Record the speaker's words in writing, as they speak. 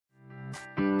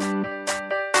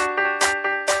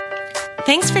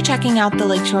Thanks for checking out the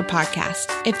Lakeshore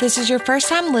Podcast. If this is your first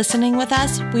time listening with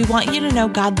us, we want you to know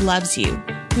God loves you.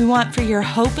 We want for your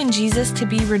hope in Jesus to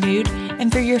be renewed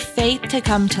and for your faith to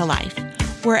come to life.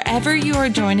 Wherever you are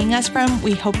joining us from,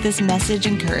 we hope this message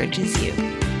encourages you.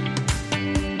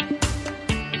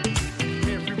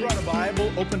 If you brought a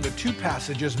Bible, open to two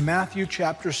passages, Matthew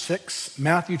chapter 6.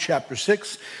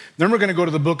 Then we're going to go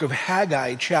to the book of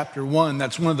Haggai chapter 1.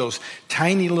 That's one of those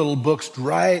tiny little books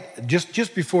right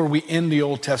just before we end the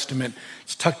Old Testament.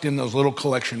 It's tucked in those little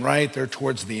collection right there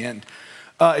towards the end.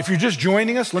 If you're just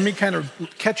joining us, let me kind of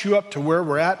catch you up to where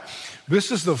we're at.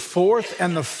 This is the fourth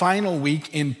and the final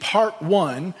week in part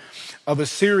one of a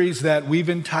series that we've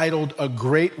entitled A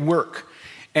Great Work.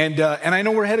 And I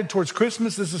know we're headed towards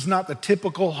Christmas. This is not the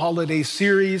typical holiday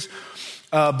series.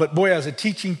 But boy, as a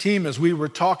teaching team, as we were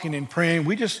talking and praying,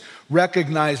 we just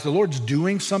recognized the Lord's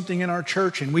doing something in our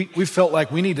church. And we felt like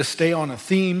we need to stay on a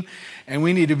theme and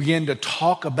we need to begin to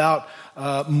talk about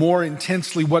more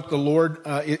intensely what the Lord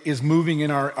is moving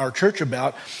in our church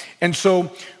about. And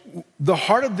so the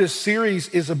heart of this series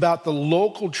is about the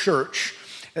local church,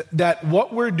 that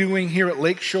what we're doing here at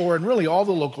Lakeshore and really all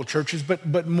the local churches,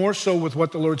 but more so with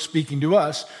what the Lord's speaking to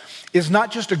us, is not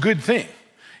just a good thing.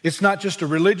 It's not just a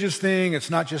religious thing. It's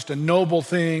not just a noble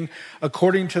thing.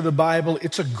 According to the Bible,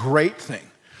 it's a great thing.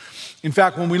 In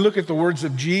fact, when we look at the words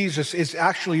of Jesus, it's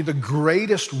actually the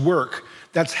greatest work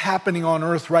that's happening on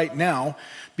earth right now,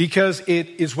 because it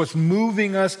is what's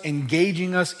moving us,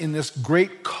 engaging us in this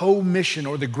great co-mission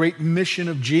or the great mission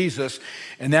of Jesus,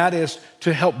 and that is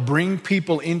to help bring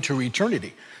people into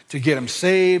eternity, to get them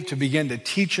saved, to begin to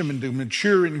teach them and to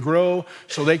mature and grow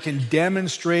so they can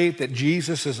demonstrate that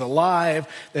Jesus is alive,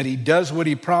 that he does what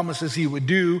he promises he would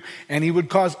do, and he would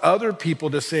cause other people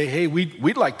to say, hey,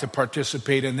 we'd like to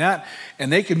participate in that,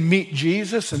 and they can meet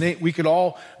Jesus, and we could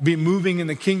all be moving in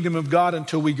the kingdom of God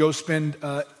until we go spend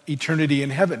eternity in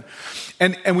heaven.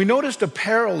 And we noticed a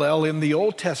parallel in the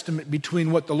Old Testament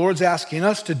between what the Lord's asking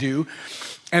us to do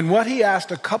and what he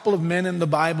asked a couple of men in the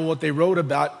Bible, what they wrote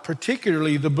about,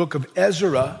 particularly the book of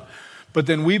Ezra. But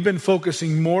then we've been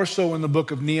focusing more so in the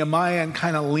book of Nehemiah and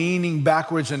kind of leaning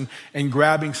backwards and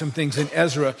grabbing some things in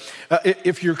Ezra.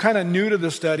 If you're kind of new to the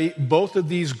study, both of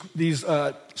these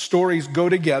stories go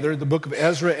together, the book of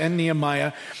Ezra and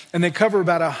Nehemiah, and they cover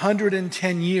about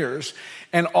 110 years.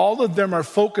 And all of them are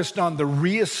focused on the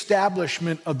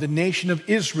reestablishment of the nation of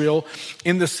Israel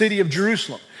in the city of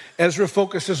Jerusalem. Ezra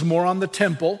focuses more on the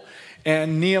temple,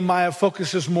 and Nehemiah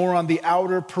focuses more on the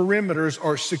outer perimeters,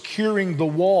 or securing the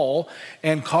wall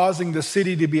and causing the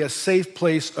city to be a safe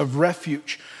place of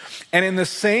refuge. And in the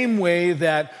same way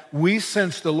that we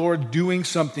sense the Lord doing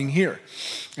something here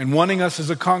and wanting us as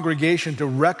a congregation to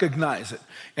recognize it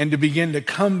and to begin to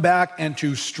come back and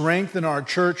to strengthen our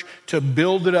church, to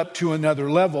build it up to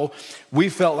another level, we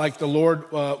felt like the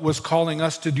Lord was calling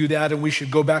us to do that, and we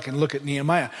should go back and look at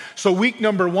Nehemiah. So week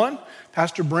number one,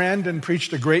 Pastor Brandon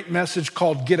preached a great message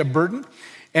called Get a Burden,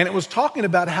 and it was talking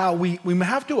about how we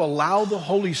have to allow the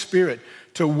Holy Spirit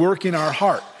to work in our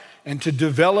heart and to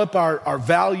develop our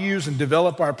values and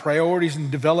develop our priorities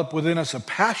and develop within us a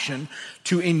passion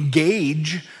to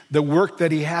engage the work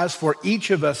that he has for each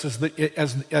of us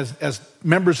as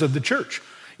members of the church.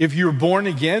 If you're born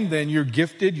again, then you're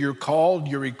gifted, you're called,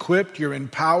 you're equipped, you're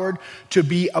empowered to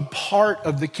be a part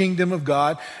of the kingdom of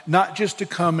God, not just to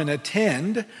come and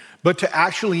attend, but to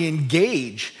actually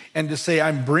engage and to say,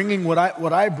 I'm bringing what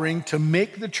I bring to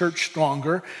make the church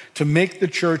stronger, to make the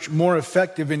church more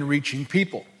effective in reaching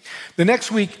people. The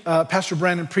next week, Pastor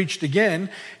Brandon preached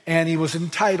again, and he was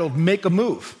entitled, Make a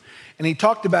Move. And he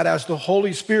talked about as the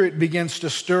Holy Spirit begins to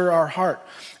stir our heart,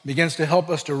 begins to help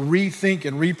us to rethink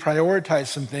and reprioritize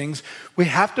some things, we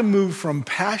have to move from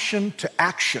passion to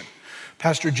action.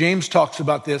 Pastor James talks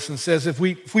about this and says if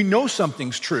we know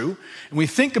something's true and we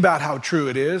think about how true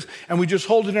it is and we just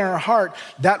hold it in our heart,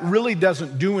 that really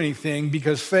doesn't do anything,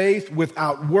 because faith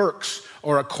without works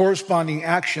or a corresponding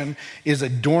action is a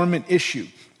dormant issue.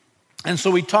 And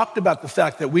so we talked about the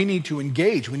fact that we need to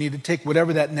engage. We need to take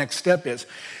whatever that next step is.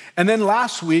 And then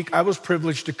last week, I was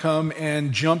privileged to come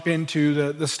and jump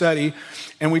into the study,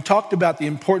 and we talked about the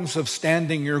importance of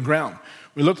standing your ground.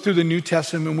 We looked through the New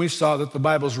Testament and we saw that the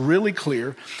Bible's really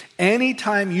clear.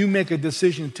 Anytime you make a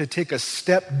decision to take a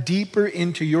step deeper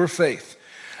into your faith,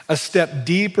 a step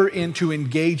deeper into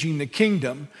engaging the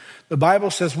kingdom, the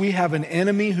Bible says we have an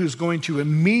enemy who's going to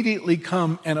immediately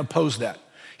come and oppose that.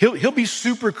 He'll be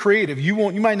super creative. You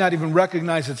might not even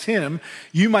recognize it's him.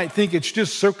 You might think it's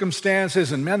just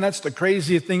circumstances, and man, that's the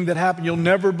craziest thing that happened. You'll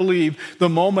never believe the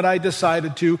moment I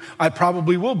decided to, I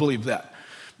probably will believe that.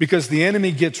 because the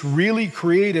enemy gets really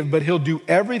creative, but he'll do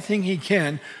everything he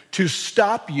can to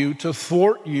stop you, to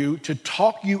thwart you, to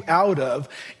talk you out of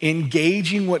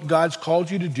engaging what God's called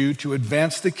you to do to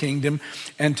advance the kingdom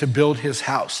and to build his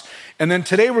house. And then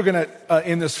today we're going to,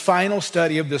 in this final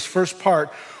study of this first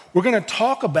part, we're going to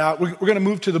talk about, we're going to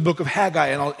move to the book of Haggai,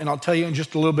 and I'll tell you in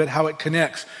just a little bit how it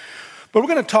connects. But we're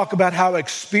going to talk about how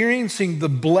experiencing the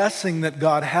blessing that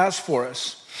God has for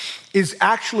us is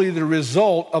actually the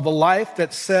result of a life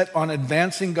that's set on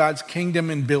advancing God's kingdom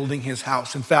and building his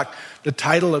house. In fact, the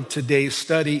title of today's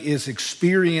study is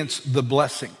Experience the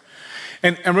Blessing.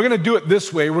 And we're going to do it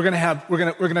this way. We're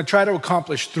going to try to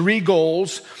accomplish 3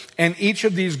 goals, and each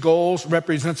of these goals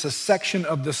represents a section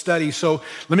of the study. So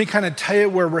let me kind of tell you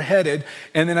where we're headed,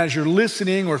 and then as you're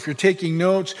listening or if you're taking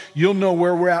notes, you'll know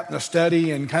where we're at in the study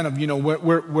and kind of,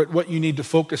 what you need to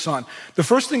focus on. The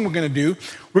first thing we're going to do,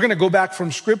 we're going to go back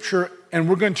from Scripture and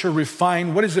we're going to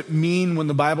refine what does it mean when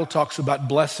the Bible talks about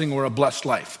blessing or a blessed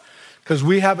life. Because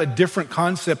we have a different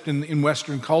concept in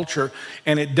Western culture,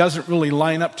 and it doesn't really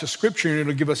line up to Scripture, and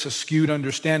it'll give us a skewed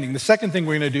understanding. The second thing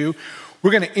we're going to do,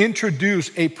 we're going to introduce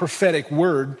a prophetic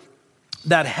word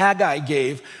that Haggai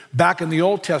gave back in the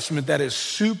Old Testament that is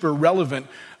super relevant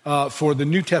for the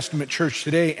New Testament church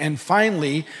today. And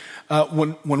finally,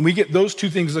 when we get those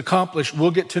 2 things accomplished, we'll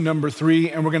get to number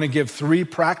 3, and we're going to give 3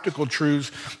 practical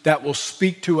truths that will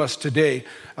speak to us today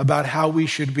about how we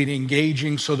should be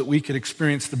engaging so that we could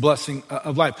experience the blessing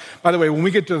of life. By the way, when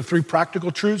we get to the 3 practical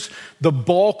truths, the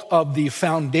bulk of the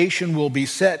foundation will be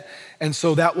set, and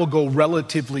so that will go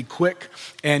relatively quick,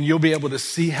 and you'll be able to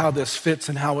see how this fits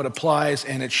and how it applies,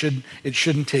 and it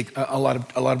shouldn't take a lot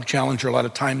of challenge or a lot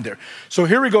of time there. So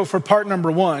here we go for part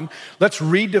number 1. Let's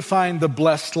redefine the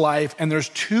blessed life, and there's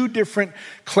 2 different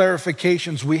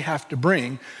clarifications we have to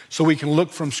bring so we can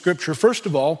look from Scripture. First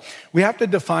of all, we have to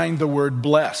define the word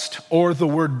blessed or the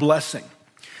word blessing.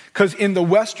 Because in the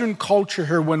Western culture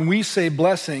here, when we say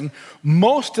blessing,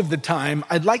 most of the time,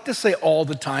 I'd like to say all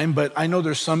the time, but I know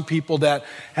there's some people that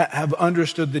have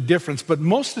understood the difference. But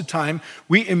most of the time,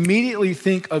 we immediately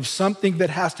think of something that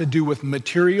has to do with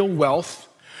material wealth,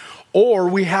 or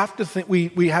we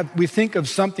think of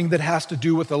something that has to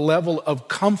do with a level of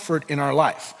comfort in our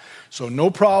life. So no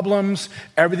problems,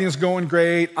 everything's going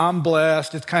great, I'm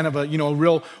blessed. It's kind of a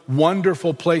real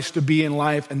wonderful place to be in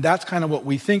life, and that's kind of what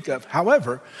we think of.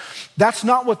 However, that's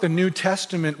not what the New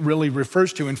Testament really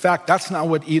refers to. In fact, that's not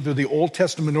what either the Old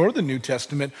Testament or the New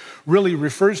Testament really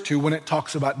refers to when it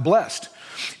talks about blessed.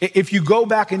 If you go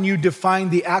back and you define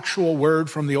the actual word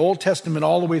from the Old Testament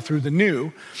all the way through the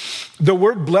New, the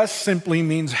word blessed simply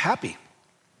means happy,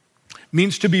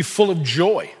 means to be full of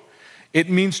joy. It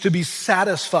means to be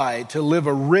satisfied, to live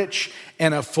a rich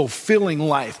and a fulfilling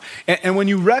life. And when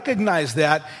you recognize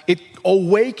that, it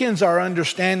awakens our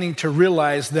understanding to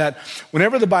realize that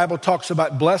whenever the Bible talks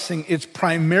about blessing, it's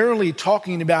primarily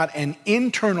talking about an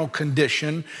internal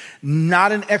condition,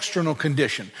 not an external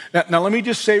condition. Now let me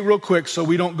just say real quick so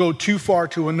we don't go too far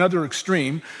to another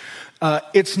extreme.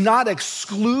 It's not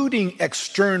excluding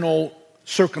external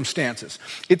circumstances.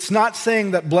 It's not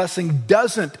saying that blessing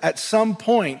doesn't at some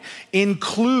point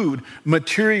include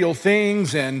material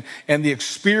things and the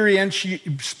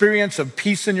experience of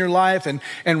peace in your life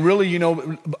and really,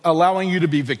 allowing you to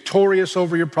be victorious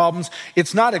over your problems.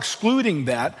 It's not excluding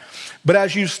that. But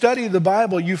as you study the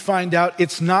Bible, you find out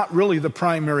it's not really the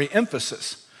primary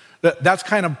emphasis. That's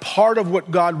kind of part of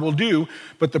what God will do,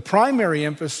 but the primary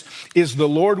emphasis is the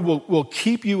Lord will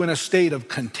keep you in a state of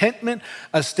contentment,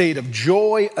 a state of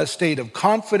joy, a state of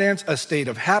confidence, a state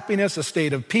of happiness, a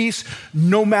state of peace,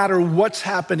 no matter what's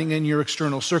happening in your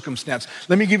external circumstance.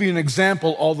 Let me give you an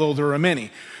example, although there are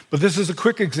many. But this is a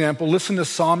quick example. Listen to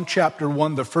Psalm chapter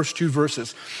 1, the first 2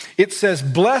 verses. It says,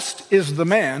 "Blessed is the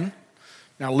man,"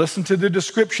 now listen to the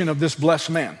description of this blessed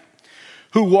man,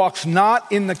 "who walks not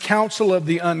in the counsel of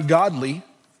the ungodly,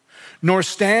 nor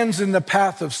stands in the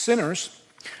path of sinners,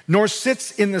 nor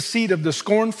sits in the seat of the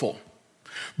scornful.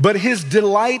 But his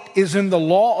delight is in the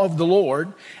law of the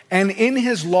Lord, and in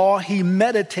his law he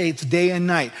meditates day and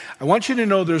night." I want you to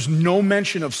know there's no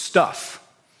mention of stuff.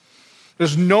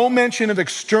 There's no mention of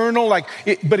external,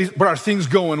 but are things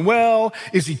going well?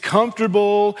 Is he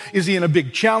comfortable? Is he in a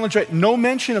big challenge? Right? No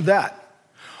mention of that.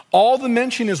 All the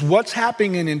mention is what's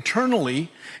happening internally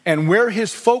and where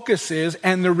his focus is,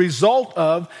 and the result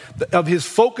of his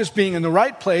focus being in the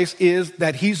right place is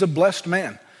that he's a blessed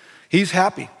man. He's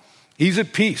happy. He's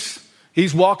at peace.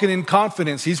 He's walking in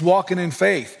confidence. He's walking in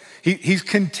faith. He's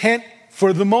content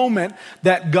for the moment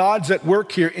that God's at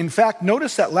work here. In fact,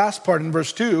 notice that last part in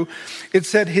verse 2. It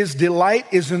said his delight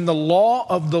is in the law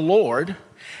of the Lord,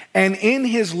 And in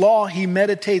his law, he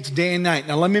meditates day and night.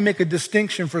 Now, let me make a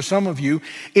distinction for some of you.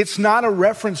 It's not a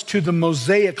reference to the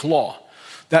Mosaic law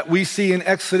that we see in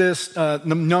Exodus,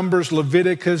 Numbers,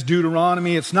 Leviticus,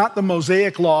 Deuteronomy. It's not the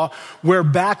Mosaic law where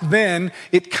back then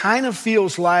it kind of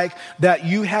feels like that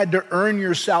you had to earn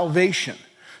your salvation.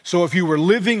 So if you were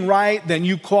living right, then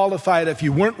you qualified. If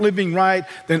you weren't living right,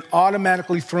 then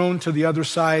automatically thrown to the other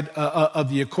side of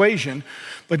the equation.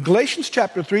 But Galatians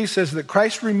chapter 3 says that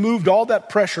Christ removed all that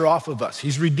pressure off of us.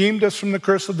 He's redeemed us from the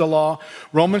curse of the law.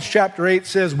 Romans chapter 8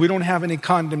 says we don't have any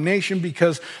condemnation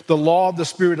because the law of the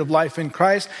Spirit of life in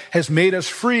Christ has made us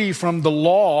free from the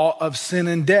law of sin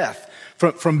and death,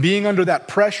 from being under that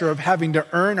pressure of having to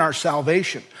earn our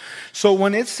salvation. So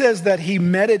when it says that he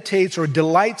meditates or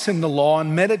delights in the law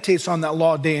and meditates on that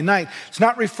law day and night, it's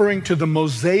not referring to the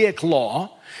Mosaic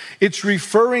law. It's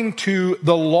referring to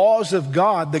the laws of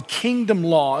God, the kingdom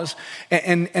laws,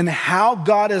 and how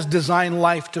God has designed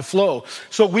life to flow.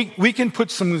 So we can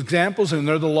put some examples in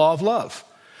there: the law of love,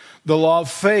 the law of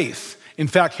faith. In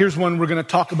fact, here's one we're going to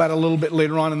talk about a little bit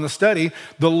later on in the study: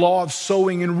 the law of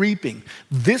sowing and reaping.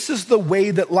 This is the way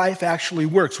that life actually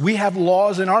works. We have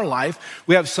laws in our life.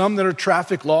 We have some that are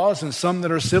traffic laws and some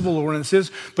that are civil ordinances,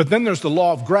 but then there's the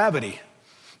law of gravity.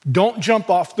 Don't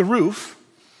jump off the roof,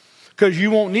 because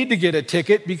you won't need to get a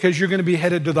ticket because you're going to be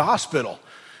headed to the hospital.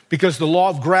 Because the law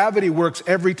of gravity works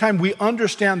every time. We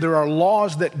understand there are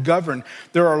laws that govern.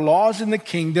 There are laws in the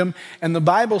kingdom, and the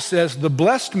Bible says the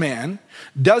blessed man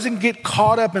doesn't get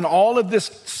caught up in all of this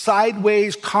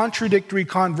sideways, contradictory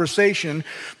conversation,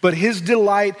 but his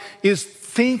delight is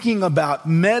thinking about,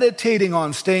 meditating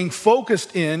on, staying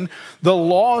focused in the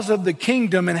laws of the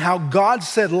kingdom and how God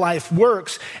said life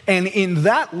works, and in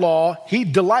that law, he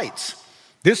delights.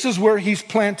 This is where he's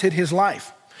planted his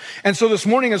life. And so this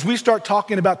morning, as we start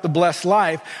talking about the blessed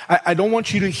life, I don't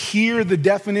want you to hear the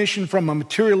definition from a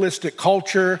materialistic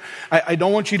culture. I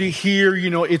don't want you to hear,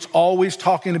 it's always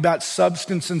talking about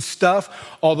substance and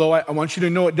stuff, although I want you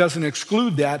to know it doesn't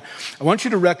exclude that. I want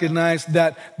you to recognize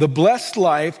that the blessed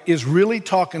life is really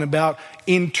talking about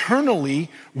internally,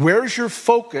 where's your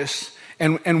focus?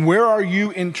 And where are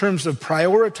you in terms of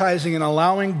prioritizing and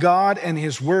allowing God and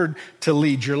his word to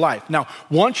lead your life? Now,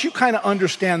 once you kind of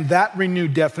understand that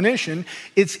renewed definition,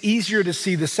 it's easier to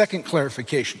see the second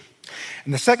clarification.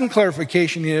 And the second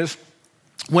clarification is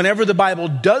whenever the Bible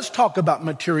does talk about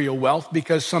material wealth,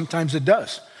 because sometimes it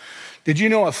does. Did you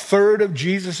know a third of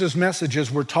Jesus'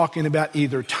 messages were talking about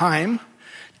either time,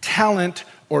 talent,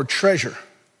 or treasure?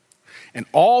 And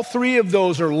all three of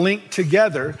those are linked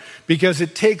together because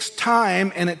it takes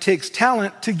time and it takes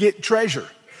talent to get treasure.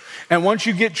 And once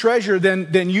you get treasure,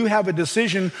 then you have a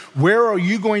decision: where are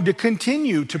you going to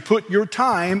continue to put your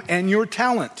time and your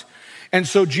talent? And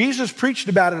so Jesus preached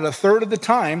about it a third of the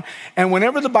time. And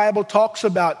whenever the Bible talks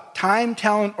about time,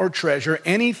 talent, or treasure,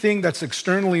 anything that's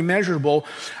externally measurable,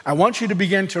 I want you to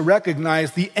begin to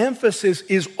recognize the emphasis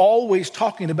is always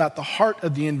talking about the heart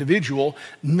of the individual,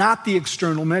 not the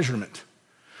external measurement.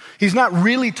 He's not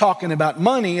really talking about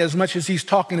money as much as he's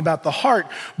talking about the heart.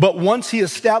 But once he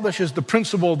establishes the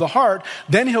principle of the heart,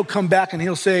 then he'll come back and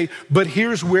he'll say, but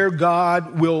here's where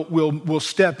God will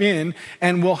step in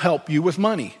and will help you with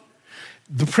money.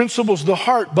 The principle's the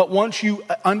heart, but once you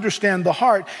understand the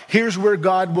heart, here's where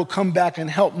God will come back and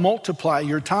help multiply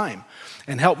your time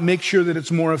and help make sure that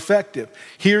it's more effective.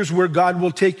 Here's where God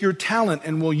will take your talent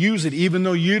and will use it, even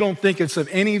though you don't think it's of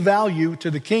any value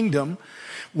to the kingdom.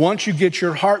 Once you get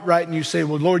your heart right and you say,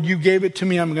 well, Lord, you gave it to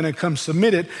me, I'm going to come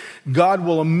submit it, God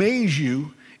will amaze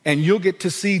you. And you'll get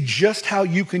to see just how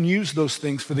you can use those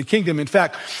things for the kingdom. In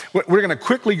fact, we're going to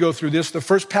quickly go through this. The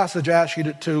first passage I asked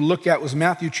you to look at was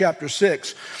Matthew chapter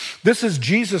 6. This is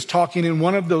Jesus talking in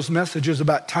one of those messages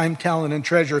about time, talent, and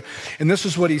treasure. And this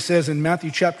is what he says in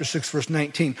Matthew chapter 6, verse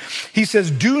 19. He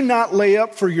says, do not lay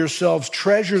up for yourselves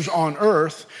treasures on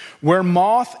earth where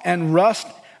moth and rust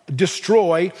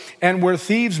destroy and where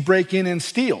thieves break in and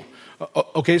steal.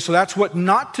 Okay, so that's what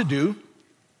not to do.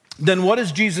 Then what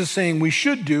is Jesus saying we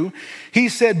should do? He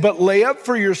said, but lay up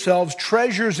for yourselves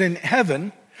treasures in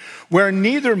heaven where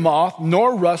neither moth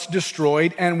nor rust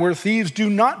destroyed and where thieves do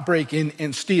not break in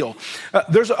and steal.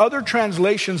 There's other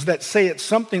translations that say it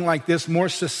something like this more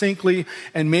succinctly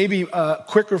and maybe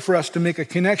quicker for us to make a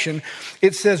connection.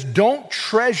 It says, don't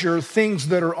treasure things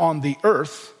that are on the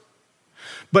earth,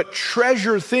 but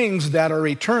treasure things that are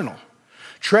eternal.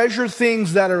 Treasure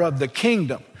things that are of the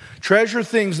kingdom. Treasure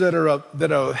things that are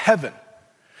of heaven.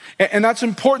 And that's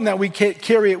important that we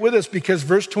carry it with us because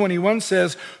verse 21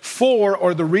 says,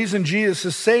 the reason Jesus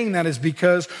is saying that is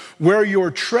because where your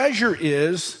treasure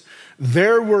is,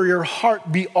 there will your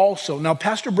heart be also. Now,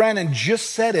 Pastor Brandon just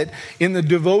said it in the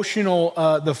devotional,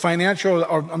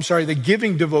 the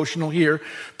giving devotional here,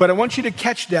 but I want you to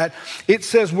catch that. It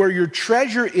says, where your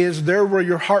treasure is, there will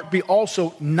your heart be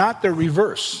also, not the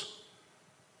reverse.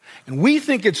 And we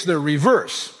think it's the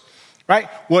reverse, right?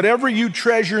 Whatever you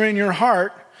treasure in your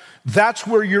heart, that's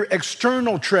where your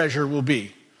external treasure will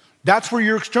be. That's where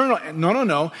your external,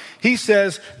 no. He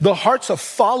says the heart's a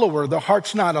follower, the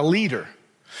heart's not a leader.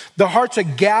 The heart's a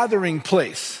gathering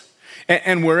place.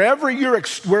 And wherever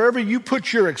you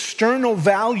put your external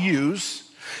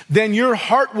values, then your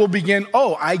heart will begin,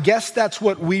 I guess that's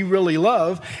what we really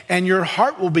love, and your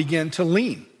heart will begin to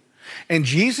lean. And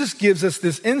Jesus gives us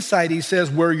this insight. He says,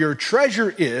 where your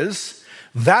treasure is,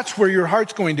 that's where your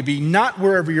heart's going to be, not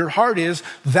wherever your heart is,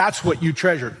 that's what you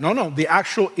treasure. No, the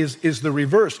actual is the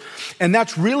reverse. And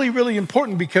that's really, really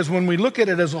important, because when we look at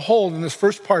it as a whole in this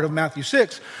first part of Matthew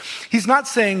 6, he's not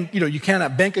saying, you can't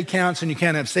have bank accounts and you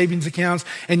can't have savings accounts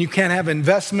and you can't have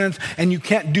investments and you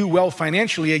can't do well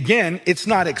financially. Again, it's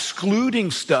not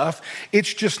excluding stuff,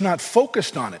 it's just not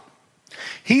focused on it.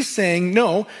 He's saying,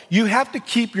 no, you have to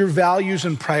keep your values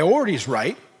and priorities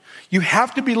right. You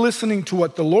have to be listening to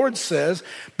what the Lord says,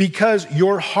 because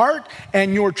your heart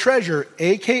and your treasure,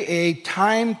 AKA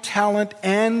time, talent,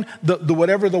 and the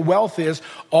whatever the wealth is,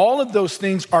 all of those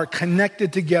things are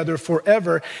connected together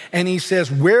forever. And he says,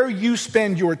 where you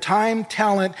spend your time,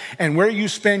 talent, and where you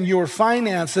spend your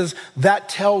finances, that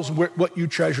tells what you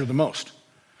treasure the most.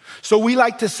 So we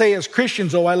like to say as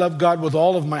Christians, I love God with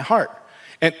all of my heart.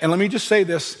 And let me just say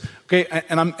this, okay,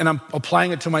 and I'm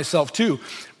applying it to myself too.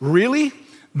 Really?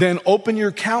 Then open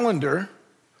your calendar,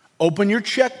 open your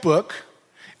checkbook,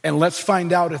 and let's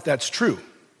find out if that's true.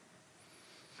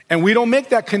 And we don't make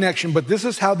that connection, but this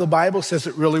is how the Bible says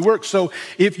it really works. So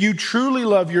if you truly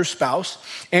love your spouse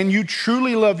and you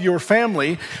truly love your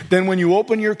family, then when you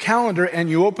open your calendar and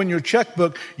you open your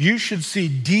checkbook, you should see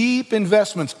deep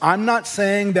investments. I'm not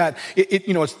saying that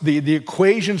it's the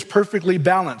equation's perfectly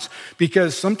balanced,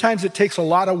 because sometimes it takes a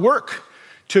lot of work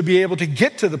to be able to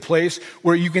get to the place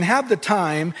where you can have the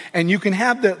time and you can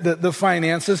have the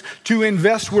finances to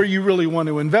invest where you really want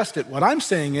to invest it. What I'm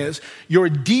saying is your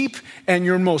deep and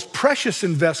your most precious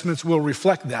investments will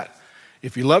reflect that.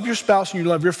 If you love your spouse and you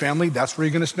love your family, that's where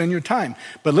you're going to spend your time.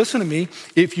 But listen to me,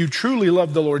 if you truly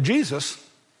love the Lord Jesus,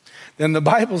 then the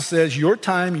Bible says your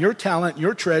time, your talent,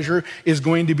 your treasure is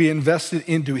going to be invested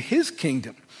into his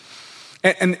kingdom.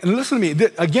 And listen to me,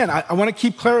 again, I want to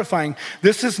keep clarifying.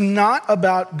 This is not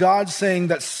about God saying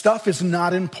that stuff is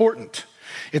not important.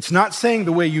 It's not saying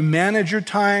the way you manage your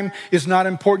time is not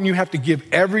important. You have to give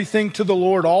everything to the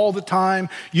Lord all the time.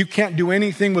 You can't do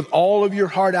anything with all of your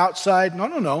heart outside.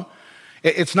 No.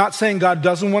 It's not saying God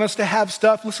doesn't want us to have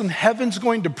stuff. Listen, heaven's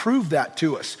going to prove that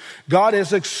to us. God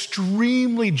is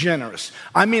extremely generous.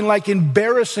 I mean, like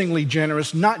embarrassingly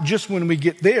generous, not just when we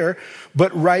get there,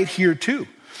 but right here too.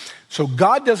 So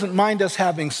God doesn't mind us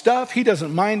having stuff. He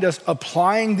doesn't mind us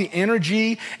applying the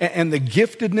energy and the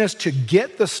giftedness to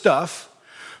get the stuff.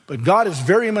 But God is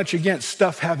very much against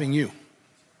stuff having you.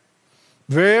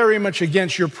 Very much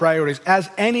against your priorities, as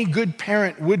any good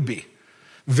parent would be.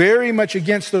 Very much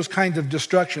against those kinds of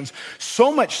destructions.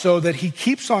 So much so that he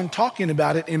keeps on talking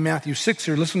about it in Matthew 6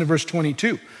 here. Listen to verse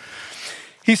 22.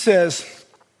 He says,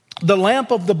 the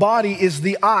lamp of the body is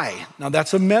the eye. Now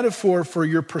that's a metaphor for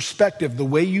your perspective, the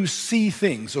way you see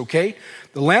things, okay?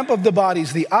 The lamp of the body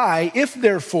is the eye. If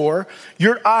therefore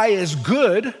your eye is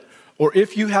good, or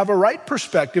if you have a right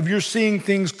perspective, you're seeing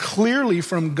things clearly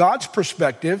from God's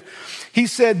perspective, he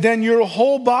said, then your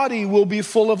whole body will be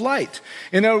full of light.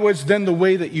 In other words, then the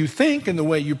way that you think and the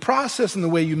way you process and the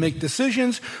way you make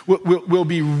decisions will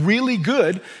be really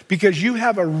good, because you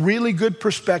have a really good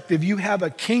perspective. You have a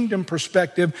kingdom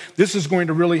perspective. This is going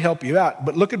to really help you out.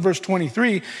 But look at verse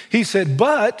 23. He said,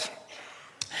 but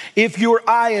if your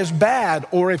eye is bad,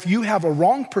 or if you have a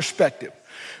wrong perspective,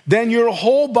 then your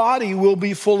whole body will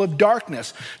be full of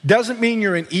darkness. Doesn't mean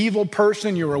you're an evil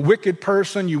person, you're a wicked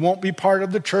person, you won't be part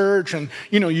of the church, and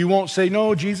you won't say,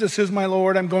 no, Jesus is my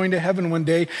Lord, I'm going to heaven one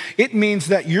day. It means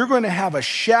that you're going to have a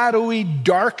shadowy,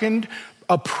 darkened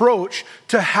approach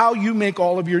to how you make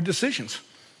all of your decisions,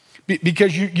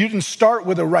 because you didn't start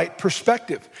with a right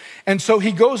perspective. And so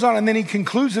he goes on and then he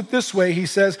concludes it this way. He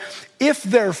says, if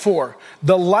therefore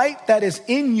the light that is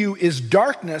in you is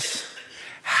darkness,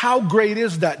 how great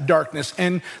is that darkness?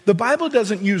 And the Bible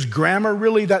doesn't use grammar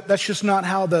really. That's just not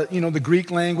how the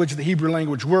Greek language, the Hebrew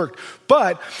language worked.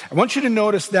 But I want you to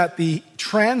notice that the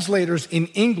translators in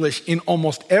English, in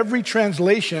almost every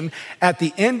translation, at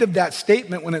the end of that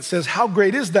statement, when it says, how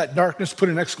great is that darkness, put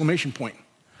an exclamation point.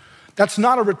 That's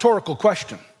not a rhetorical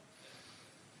question.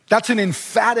 That's an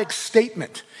emphatic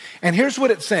statement. And here's what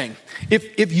it's saying.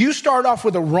 If you start off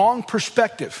with a wrong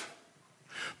perspective,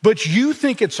 but you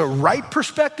think it's a right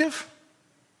perspective,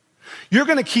 you're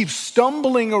going to keep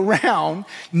stumbling around,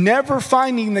 never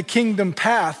finding the kingdom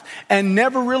path and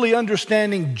never really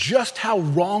understanding just how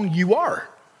wrong you are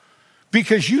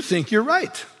because you think you're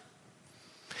right.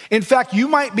 In fact, you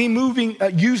might be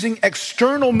using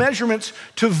external measurements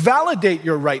to validate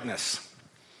your rightness.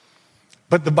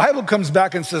 But the Bible comes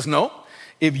back and says, no,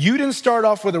 if you didn't start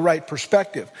off with the right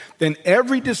perspective, then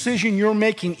every decision you're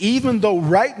making, even though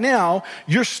right now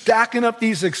you're stacking up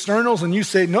these externals and you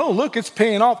say, no, look, it's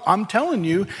paying off. I'm telling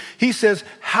you, he says,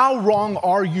 how wrong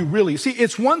are you really? See,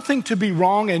 it's one thing to be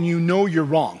wrong and you know you're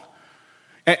wrong.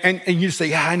 And you say,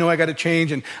 yeah, I know I got to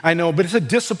change, and I know, but it's a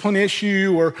discipline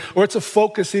issue or it's a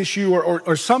focus issue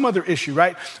or some other issue,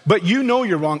 right? But you know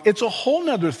you're wrong. It's a whole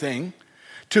nother thing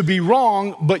to be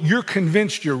wrong, but you're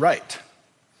convinced you're right.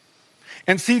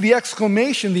 And see, the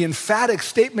exclamation, the emphatic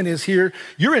statement is here,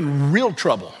 you're in real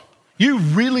trouble. You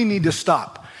really need to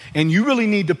stop. And you really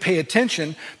need to pay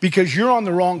attention because you're on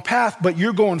the wrong path, but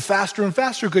you're going faster and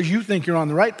faster because you think you're on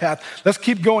the right path. Let's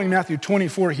keep going. Matthew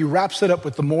 24, he wraps it up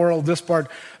with the moral of this part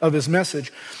of his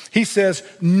message. He says,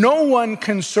 no one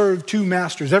can serve two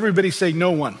masters. Everybody say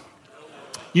no one.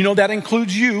 You know, that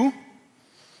includes you,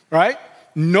 right?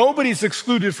 Nobody's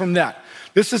excluded from that.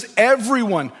 This is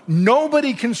everyone.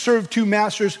 Nobody can serve two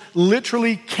masters.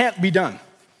 Literally can't be done.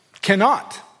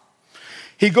 Cannot.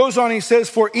 He goes on, he says,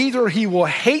 for either he will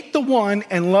hate the one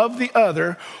and love the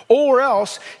other, or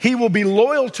else he will be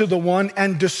loyal to the one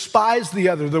and despise the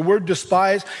other. The word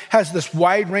despise has this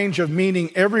wide range of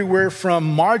meaning everywhere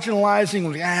from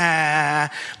marginalizing,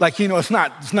 like, you know, it's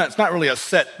not really a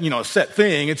set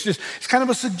thing. It's kind of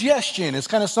a suggestion. It's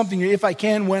kind of something, if I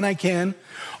can, when I can,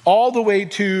 all the way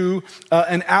to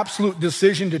an absolute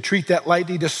decision to treat that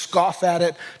lightly, to scoff at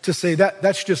it, to say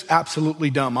that's just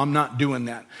absolutely dumb. I'm not doing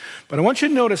that. But I want you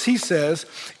to notice he says,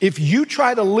 if you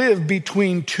try to live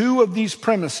between two of these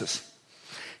premises,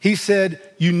 he said,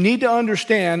 you need to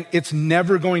understand it's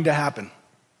never going to happen.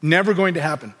 Never going to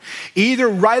happen. Either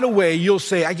right away, you'll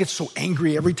say, I get so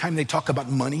angry every time they talk about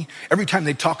money, every time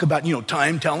they talk about,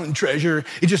 time, talent, and treasure.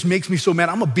 It just makes me so mad.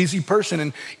 I'm a busy person.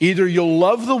 And either you'll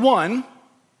love the one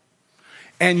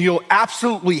and you'll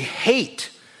absolutely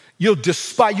hate, you'll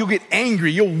despise, you'll get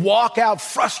angry, you'll walk out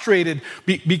frustrated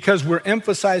because we're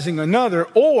emphasizing another,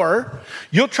 or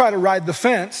you'll try to ride the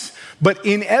fence, but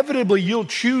inevitably you'll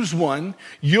choose one.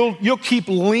 You'll keep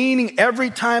leaning every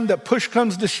time that push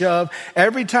comes to shove,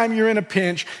 every time you're in a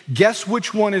pinch. Guess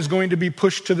which one is going to be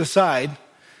pushed to the side?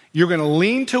 You're going to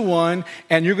lean to one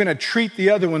and you're going to treat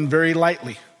the other one very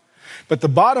lightly. But the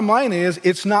bottom line is,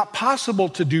 it's not possible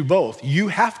to do both. You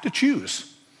have to choose.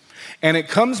 And it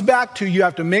comes back to you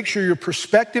have to make sure your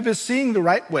perspective is seeing the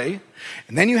right way,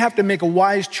 and then you have to make a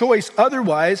wise choice.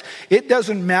 Otherwise, it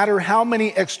doesn't matter how many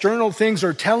external things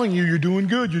are telling you you're doing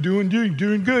good, you're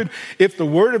doing good. If the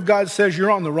Word of God says you're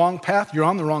on the wrong path, you're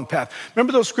on the wrong path.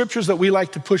 Remember those scriptures that we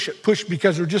like to push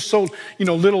because they're just so,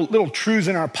 little truths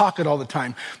in our pocket all the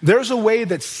time. There's a way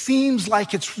that seems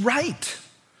like it's right.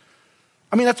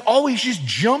 I mean, that's always just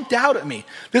jumped out at me.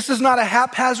 This is not a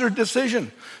haphazard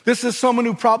decision. This is someone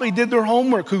who probably did their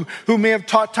homework, who may have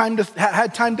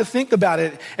had time to think about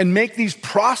it and make these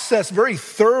very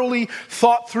thoroughly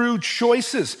thought through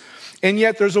choices. And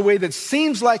yet there's a way that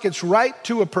seems like it's right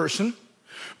to a person,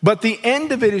 but the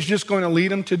end of it is just going to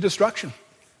lead them to destruction.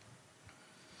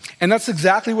 And that's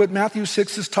exactly what Matthew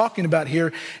 6 is talking about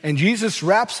here. And Jesus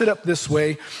wraps it up this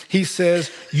way. He says,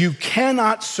 you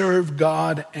cannot serve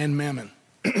God and mammon.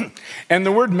 And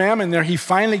the word mammon there, he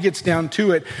finally gets down to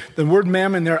it. The word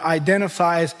mammon there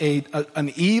identifies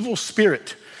an evil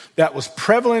spirit that was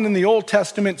prevalent in the Old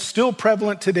Testament, still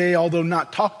prevalent today, although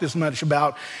not talked as much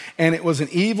about. And it was an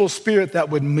evil spirit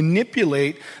that would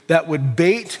manipulate, that would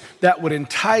bait, that would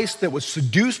entice, that would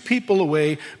seduce people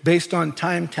away based on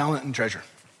time, talent, and treasure.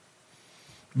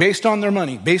 Based on their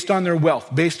money, based on their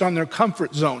wealth, based on their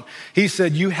comfort zone. He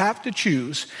said, you have to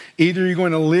choose. Either you're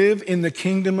going to live in the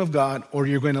kingdom of God or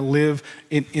you're going to live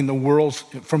in the world's,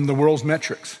 from the world's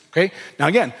metrics. Okay? Now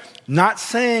again, not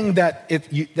saying that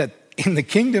that in the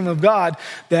kingdom of God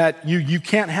that you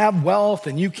can't have wealth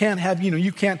and you can't have,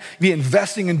 you can't be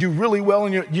investing and do really well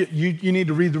and you need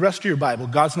to read the rest of your Bible.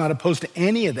 God's not opposed to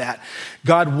any of that.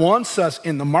 God wants us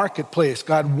in the marketplace.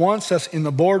 God wants us in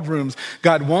the boardrooms.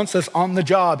 God wants us on the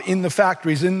job, in the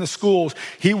factories, in the schools.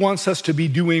 He wants us to be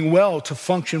doing well, to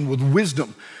function with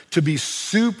wisdom, to be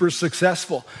super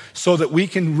successful so that we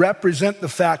can represent the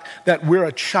fact that we're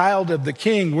a child of the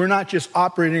King. We're not just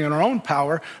operating in our own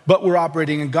power, but we're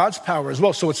operating in God's power as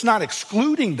well. So it's not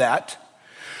excluding that,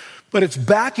 but it's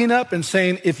backing up and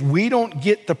saying, if we don't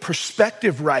get the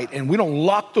perspective right and we don't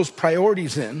lock those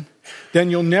priorities in, then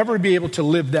you'll never be able to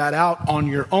live that out on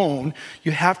your own.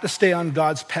 You have to stay on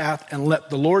God's path and let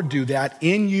the Lord do that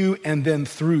in you and then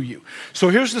through you. So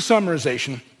here's the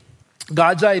summarization.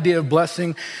 God's idea of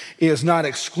blessing is not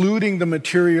excluding the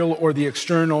material or the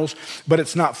externals, but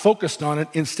it's not focused on it.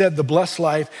 Instead, the blessed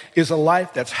life is a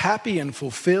life that's happy and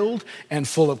fulfilled and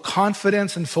full of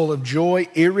confidence and full of joy,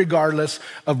 irregardless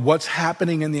of what's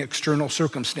happening in the external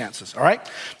circumstances, all right?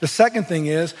 The second thing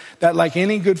is that, like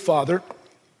any good father,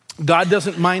 God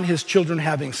doesn't mind his children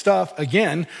having stuff.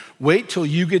 Again, wait till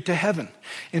you get to heaven.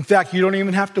 In fact, you don't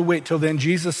even have to wait till then.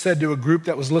 Jesus said to a group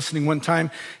that was listening one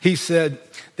time, he said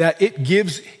that it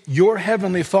gives your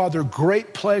heavenly Father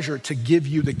great pleasure to give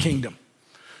you the kingdom.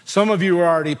 Some of you are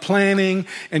already planning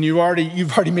and you've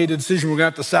already made a decision. We're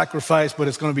going to have to sacrifice, but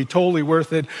it's going to be totally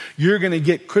worth it. You're going to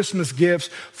get Christmas gifts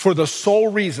for the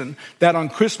sole reason that on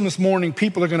Christmas morning,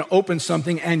 people are going to open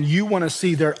something and you want to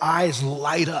see their eyes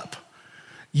light up.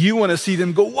 You want to see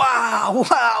them go, wow,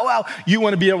 wow, wow. You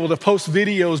want to be able to post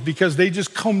videos because they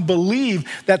just can't believe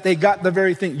that they got the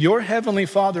very thing. Your heavenly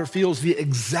Father feels the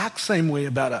exact same way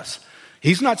about us.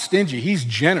 He's not stingy, he's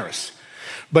generous.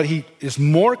 But he is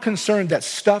more concerned that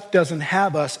stuff doesn't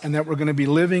have us and that we're going to be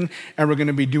living and we're going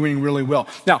to be doing really well.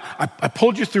 Now, I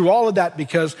pulled you through all of that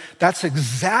because that's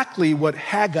exactly what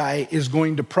Haggai is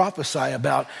going to prophesy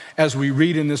about as we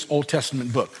read in this Old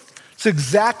Testament book. It's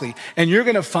exactly, and you're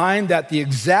going to find that the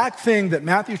exact thing that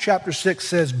Matthew chapter 6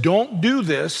 says, don't do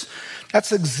this,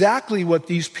 that's exactly what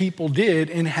these people did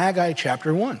in Haggai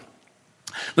chapter 1.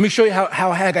 Let me show you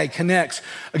how Haggai connects.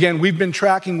 Again, we've been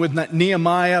tracking with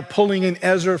Nehemiah, pulling in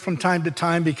Ezra from time to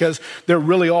time because they're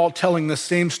really all telling the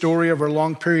same story over a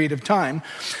long period of time.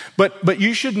 But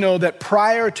you should know that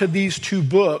prior to these two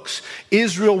books,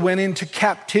 Israel went into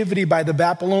captivity by the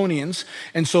Babylonians.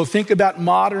 And so think about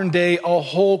modern day, a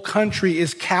whole country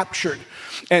is captured.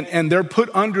 And they're put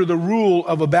under the rule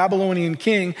of a Babylonian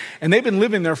king, and they've been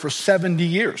living there for 70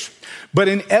 years. But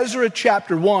in Ezra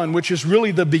chapter 1, which is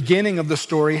really the beginning of the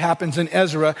story, happens in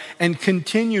Ezra and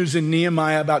continues in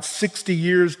Nehemiah about 60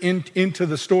 years into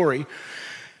the story.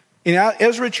 In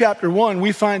Ezra chapter 1,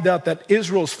 we find out that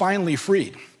Israel is finally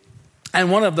freed. And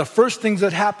one of the first things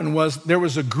that happened was there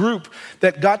was a group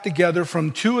that got together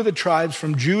from two of the tribes,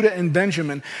 from Judah and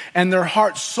Benjamin, and their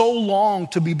hearts so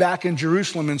longed to be back in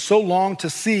Jerusalem and so longed to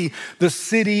see the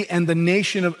city and the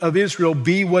nation of Israel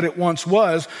be what it once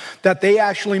was, that they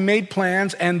actually made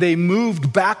plans and they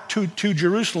moved back to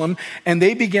Jerusalem and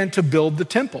they began to build the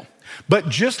temple. But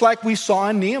just like we saw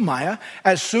in Nehemiah,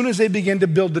 as soon as they begin to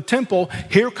build the temple,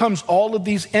 here comes all of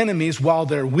these enemies while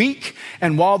they're weak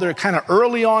and while they're kind of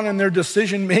early on in their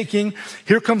decision making.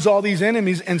 Here comes all these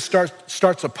enemies and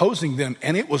starts opposing them.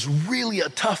 And it was really a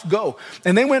tough go.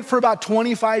 And they went for about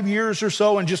 25 years or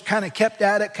so and just kind of kept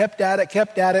at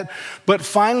it. But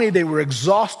finally they were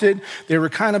exhausted. They were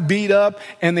kind of beat up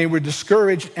and they were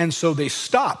discouraged. And so they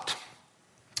stopped.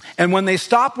 And when they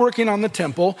stopped working on the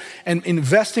temple and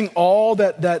investing all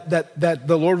that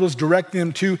the Lord was directing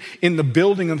them to in the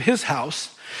building of his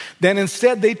house, then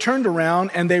instead they turned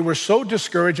around and they were so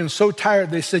discouraged and so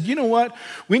tired, they said, you know what?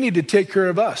 We need to take care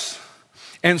of us.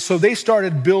 And so they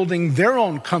started building their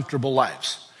own comfortable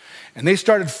lives. And they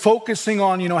started focusing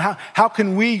on, how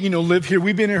can we, live here?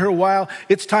 We've been here a while.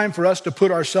 It's time for us to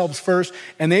put ourselves first.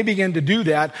 And they began to do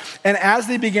that. And as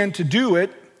they began to do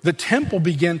it, the temple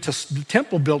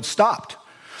build stopped.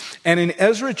 And in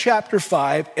Ezra chapter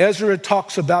 5, Ezra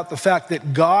talks about the fact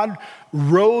that God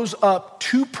rose up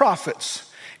two prophets,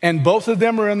 and both of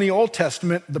them are in the Old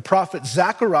Testament, the prophet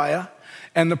Zechariah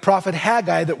and the prophet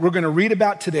Haggai that we're going to read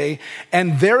about today.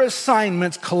 And their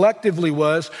assignments collectively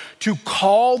was to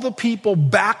call the people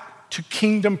back to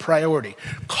kingdom priority,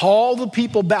 call the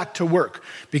people back to work,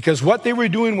 because what they were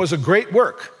doing was a great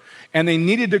work. And they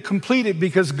needed to complete it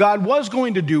because God was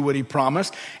going to do what he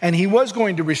promised, and he was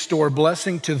going to restore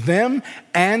blessing to them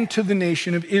and to the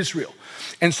nation of Israel.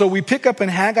 And so we pick up in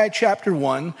Haggai chapter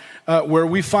 1, where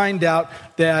we find out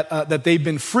that they've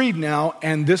been freed now,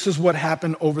 and this is what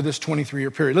happened over this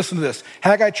 23-year period. Listen to this.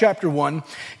 Haggai chapter 1.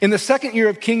 In the second year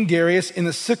of King Darius, in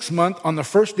the 6th month, on the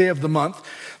first day of the month,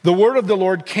 the word of the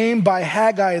Lord came by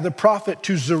Haggai the prophet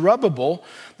to Zerubbabel,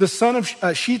 the son of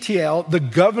Shealtiel, the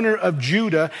governor of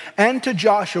Judah, and to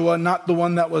Joshua, not the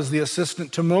one that was the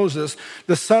assistant to Moses,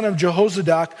 the son of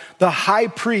Jehozadak, the high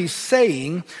priest,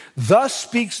 saying, thus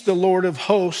speaks the Lord of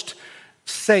hosts,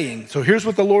 saying. So here's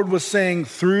what the Lord was saying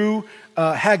through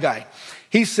Haggai.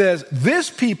 He says, this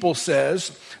people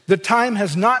says, the time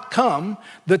has not come,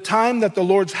 the time that the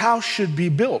Lord's house should be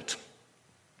built.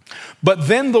 But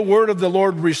then the word of the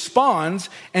Lord responds,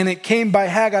 and it came by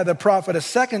Haggai the prophet a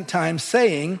second time,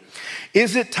 saying,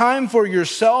 is it time for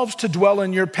yourselves to dwell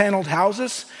in your paneled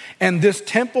houses and this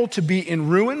temple to be in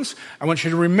ruins? I want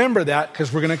you to remember that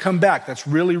because we're going to come back. That's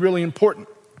really, really important.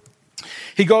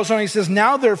 He goes on, he says,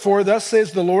 now therefore, thus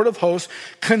says the Lord of hosts,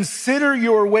 consider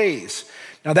your ways.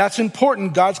 Now that's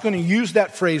important. God's going to use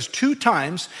that phrase 2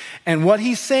 times. And what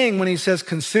he's saying when he says,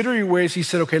 consider your ways, he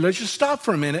said, okay, let's just stop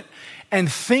for a minute and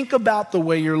think about the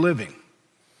way you're living.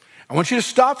 I want you to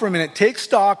stop for a minute, take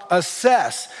stock,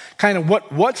 assess kind of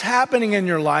what's happening in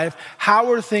your life.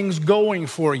 How are things going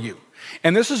for you?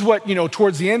 And this is what,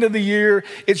 towards the end of the year,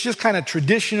 it's just kind of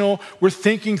traditional. We're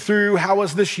thinking through how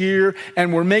was this year,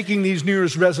 and we're making these New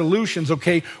Year's resolutions,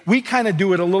 okay? We kind of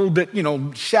do it a little bit,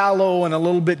 shallow and a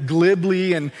little bit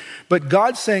glibly. But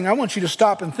God's saying, I want you to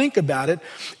stop and think about it,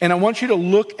 and I want you to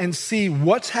look and see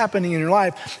what's happening in your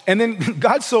life. And then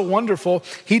God's so wonderful,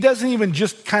 he doesn't even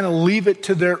just kind of leave it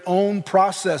to their own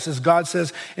processes. God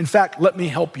says, in fact, let me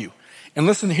help you. And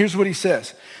listen, here's what he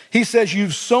says. He says,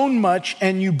 you've sown much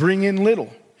and you bring in little.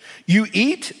 You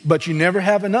eat, but you never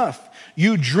have enough.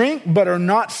 You drink, but are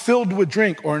not filled with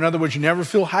drink. Or in other words, you never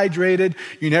feel hydrated.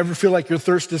 You never feel like your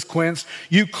thirst is quenched.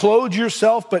 You clothe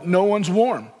yourself, but no one's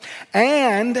warm.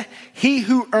 And he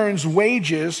who earns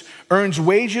wages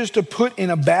to put in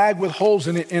a bag with holes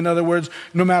in it. In other words,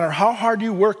 no matter how hard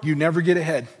you work, you never get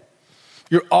ahead.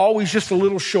 You're always just a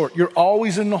little short. You're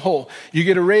always in the hole. You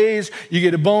get a raise, you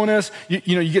get a bonus, you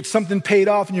get something paid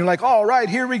off, and you're like, all right,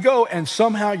 here we go. And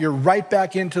somehow you're right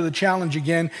back into the challenge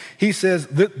again. He says,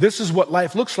 this is what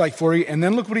life looks like for you. And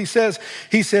then look what he says.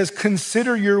 He says,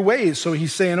 consider your ways. So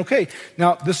he's saying, okay,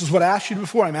 now this is what I asked you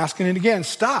before. I'm asking it again.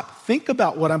 Stop. Think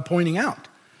about what I'm pointing out.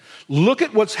 Look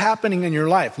at what's happening in your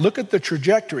life. Look at the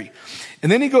trajectory. And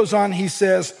then he goes on, he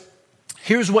says,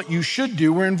 here's what you should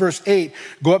do. We're in verse 8.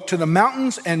 Go up to the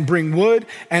mountains and bring wood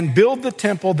and build the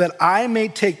temple that I may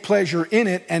take pleasure in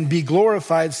it and be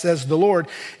glorified, says the Lord.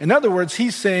 In other words,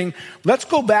 he's saying, let's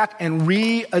go back and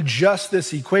readjust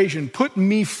this equation. Put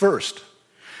me first.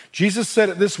 Jesus said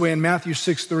it this way in Matthew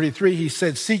 6:33. He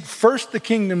said, seek first the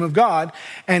kingdom of God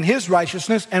and his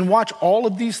righteousness, and watch all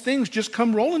of these things just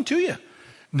come rolling to you.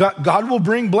 God will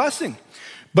bring blessing.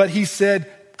 But he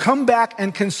said, come back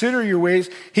and consider your ways.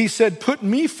 He said, put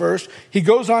me first. He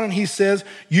goes on and he says,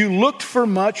 you looked for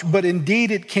much, but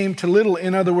indeed it came to little.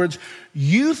 In other words,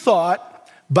 you thought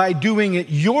by doing it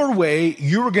your way,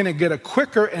 you were going to get a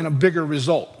quicker and a bigger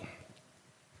result.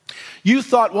 You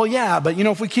thought, well, yeah, but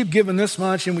if we keep giving this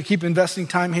much and we keep investing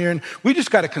time here, and we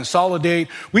just got to consolidate,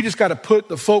 we just got to put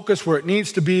the focus where it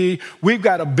needs to be, we've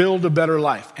got to build a better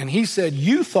life. And he said,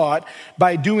 you thought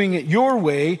by doing it your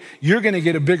way, you're going to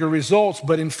get a bigger results,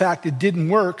 but in fact, it didn't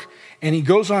work. And he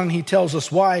goes on and he tells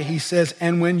us why. He says,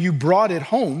 and when you brought it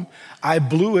home, I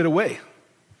blew it away.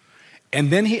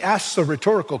 And then he asks a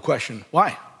rhetorical question.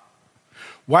 Why?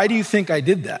 Why do you think I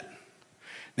did that?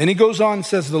 Then he goes on,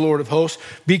 says the Lord of hosts,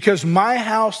 because my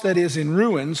house that is in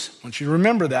ruins, I want you to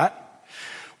remember that,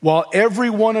 while every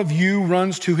one of you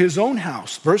runs to his own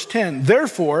house. Verse 10,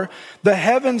 therefore, the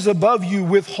heavens above you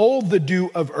withhold the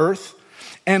dew of earth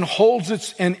and holds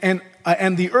its, and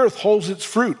the earth holds its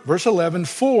fruit. Verse 11,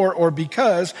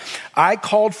 because I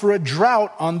called for a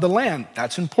drought on the land.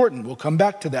 That's important. We'll come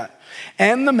back to that.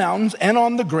 And the mountains, and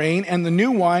on the grain, and the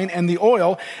new wine, and the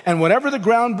oil, and whatever the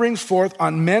ground brings forth,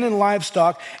 on men and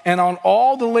livestock, and on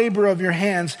all the labor of your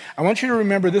hands. I want you to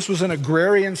remember this was an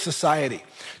agrarian society.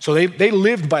 So they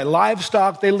lived by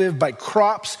livestock, they lived by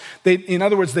crops. In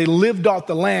other words, they lived off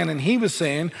the land. And he was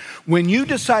saying, when you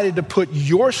decided to put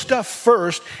your stuff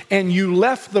first and you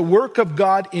left the work of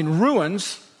God in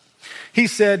ruins, he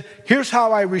said, here's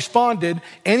how I responded.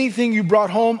 Anything you brought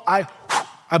home, I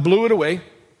blew it away.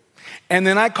 And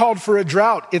then I called for a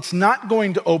drought. It's not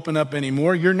going to open up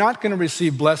anymore. You're not going to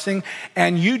receive blessing.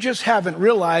 And you just haven't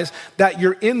realized that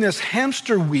you're in this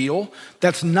hamster wheel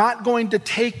that's not going to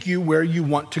take you where you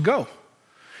want to go.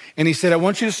 And he said, I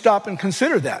want you to stop and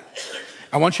consider that.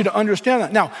 I want you to understand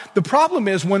that. Now, the problem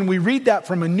is when we read that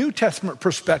from a New Testament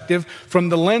perspective, from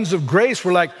the lens of grace,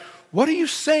 we're like, what are you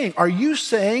saying? Are you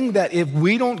saying that if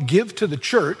we don't give to the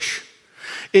church,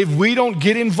 if we don't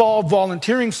get involved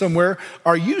volunteering somewhere,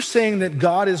 are you saying that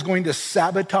God is going to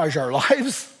sabotage our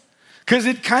lives? Because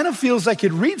it kind of feels like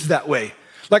it reads that way.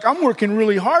 Like I'm working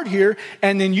really hard here,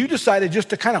 and then you decided just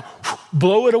to kind of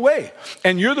blow it away.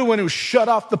 And you're the one who shut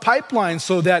off the pipeline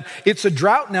so that it's a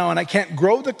drought now and I can't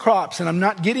grow the crops and I'm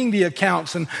not getting the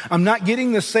accounts and I'm not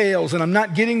getting the sales and I'm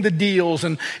not getting the deals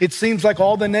and it seems like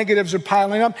all the negatives are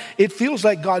piling up. It feels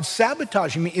like God's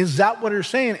sabotaging me. Is that what you're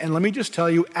saying? And let me just tell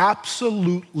you,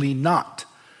 absolutely not.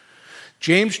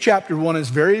 James chapter 1 is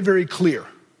very, very clear.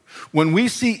 When we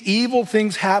see evil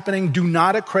things happening, do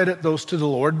not accredit those to the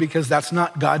Lord because that's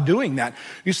not God doing that.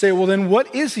 You say, well, then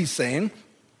what is he saying?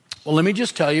 Well, let me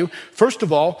just tell you, first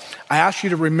of all, I ask you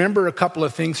to remember a couple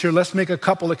of things here. Let's make a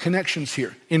couple of connections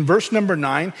here. In verse number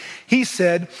 9, he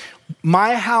said,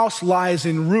 my house lies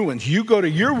in ruins. You go to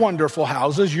your wonderful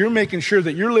houses. You're making sure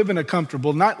that you're living a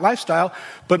comfortable lifestyle,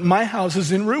 but my house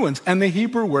is in ruins. And the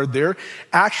Hebrew word there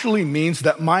actually means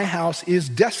that my house is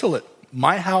desolate.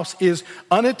 My house is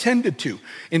unattended to.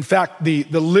 In fact, the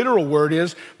literal word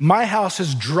is, my house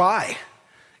is dry.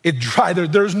 It's dry.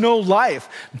 There's no life.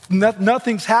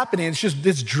 Nothing's happening.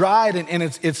 It's dried and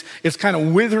it's kind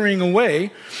of withering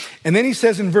away. And then he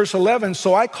says in verse 11,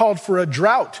 so I called for a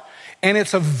drought. And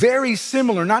it's a very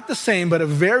similar, not the same, but a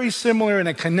very similar and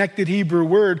a connected Hebrew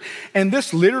word. And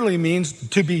this literally means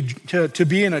to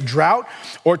be in a drought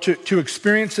or to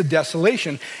experience a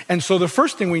desolation. And so the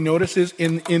first thing we notice is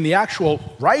in the actual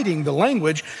writing, the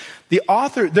language, the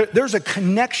author, there's a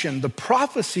connection, the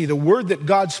prophecy, the word that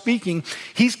God's speaking,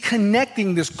 he's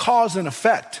connecting this cause and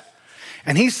effect.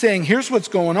 And he's saying, here's what's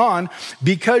going on.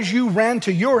 Because you ran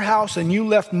to your house and you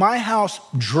left my house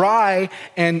dry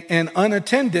and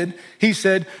unattended, he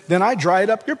said, then I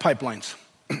dried up your pipelines.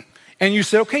 And you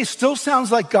say, okay, still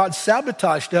sounds like God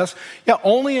sabotaged us. Yeah,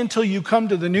 only until you come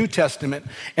to the New Testament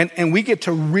and we get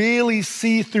to really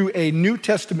see through a New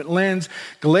Testament lens.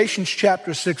 Galatians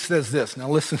chapter 6 says this. Now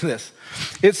listen to this.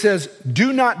 It says,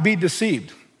 do not be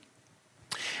deceived.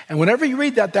 And whenever you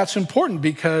read that, that's important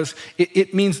because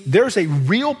it means there's a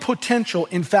real potential,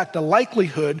 in fact, a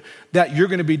likelihood that you're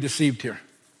going to be deceived here.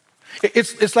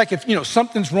 It's like if,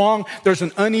 something's wrong, there's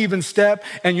an uneven step,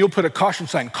 and you'll put a caution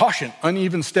sign, caution,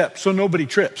 uneven step, so nobody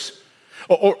trips.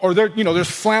 Or there's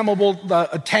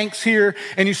flammable tanks here,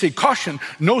 and you say, caution,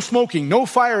 no smoking, no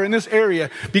fire in this area,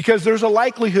 because there's a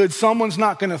likelihood someone's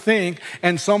not going to think,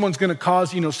 and someone's going to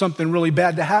cause, something really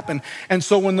bad to happen. And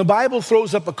so when the Bible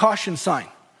throws up a caution sign,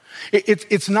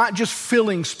 it's not just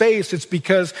filling space. It's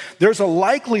because there's a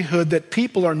likelihood that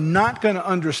people are not going to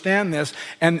understand this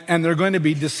and they're going to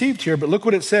be deceived here. But look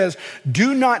what it says.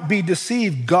 Do not be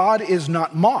deceived. God is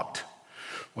not mocked.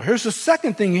 Well, here's the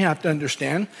second thing you have to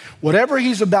understand. Whatever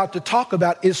he's about to talk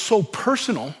about is so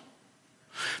personal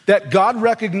that God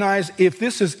recognized if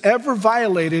this is ever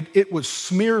violated, it would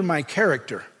smear my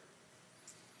character.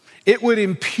 It would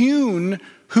impugn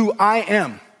who I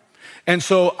am. And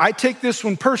so I take this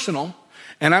one personal,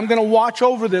 and I'm going to watch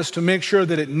over this to make sure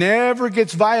that it never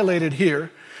gets violated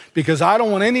here because I don't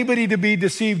want anybody to be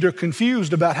deceived or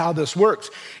confused about how this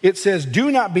works. It says, do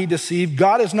not be deceived.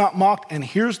 God is not mocked. And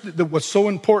here's what's so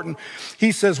important.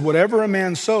 He says, whatever a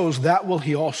man sows, that will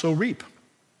he also reap.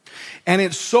 And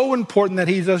it's so important that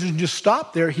he doesn't just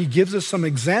stop there. He gives us some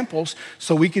examples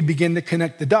so we could begin to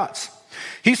connect the dots.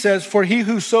 He says, for he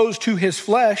who sows to his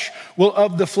flesh will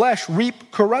of the flesh reap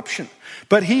corruption.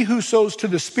 But he who sows to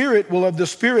the Spirit will of the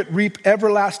Spirit reap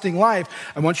everlasting life.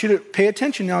 I want you to pay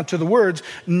attention now to the words,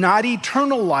 not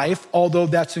eternal life, although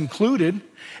that's included,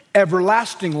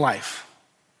 everlasting life.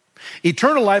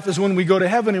 Eternal life is when we go to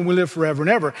heaven and we live forever and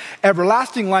ever.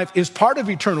 Everlasting life is part of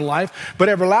eternal life, but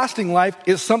everlasting life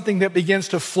is something that begins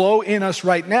to flow in us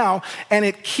right now, and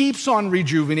it keeps on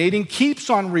rejuvenating,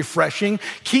 keeps on refreshing,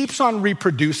 keeps on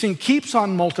reproducing, keeps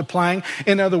on multiplying.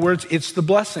 In other words, it's the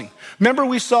blessing. Remember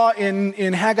we saw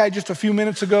in Haggai just a few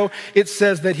minutes ago, it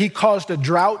says that he caused a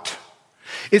drought.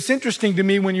 It's interesting to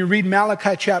me when you read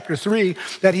Malachi chapter 3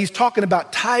 that he's talking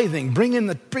about tithing, bring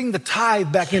the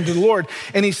tithe back into the Lord.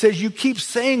 And he says, you keep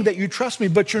saying that you trust me,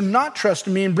 but you're not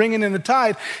trusting me and bringing in the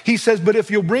tithe. He says, but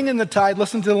if you'll bring in the tithe,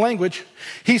 listen to the language.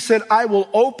 He said, I will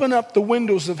open up the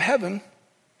windows of heaven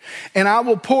and I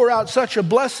will pour out such a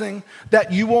blessing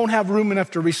that you won't have room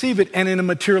enough to receive it. And in a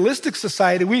materialistic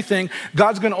society, we think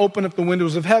God's going to open up the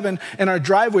windows of heaven and our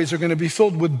driveways are going to be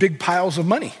filled with big piles of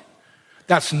money.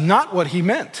 That's not what he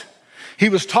meant. He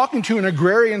was talking to an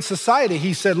agrarian society.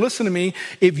 He said, listen to me,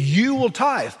 if you will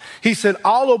tithe, he said,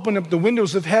 I'll open up the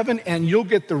windows of heaven and you'll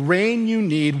get the rain you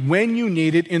need when you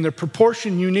need it in the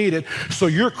proportion you need it. So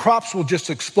your crops will just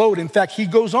explode. In fact, he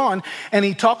goes on and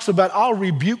he talks about, I'll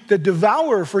rebuke the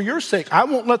devourer for your sake. I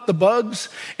won't let the bugs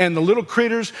and the little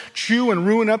critters chew and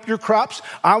ruin up your crops.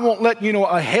 I won't let,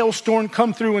 a hailstorm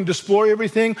come through and destroy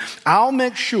everything. I'll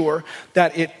make sure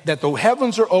that the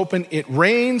heavens are open, it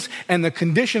rains, and the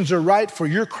conditions are right for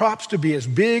your crops to be as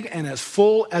big and as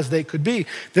full as they could be.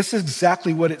 This is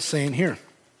exactly what it's saying here.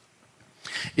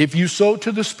 If you sow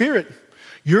to the Spirit,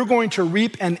 you're going to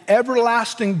reap an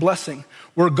everlasting blessing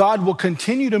where God will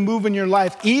continue to move in your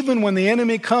life even when the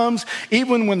enemy comes,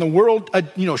 even when the world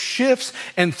shifts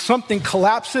and something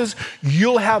collapses.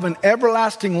 You'll have an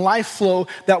everlasting life flow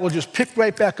that will just pick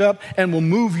right back up and will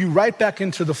move you right back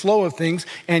into the flow of things,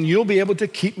 and you'll be able to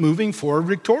keep moving forward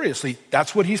victoriously.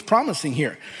 That's what he's promising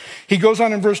here. He goes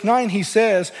on in verse 9, he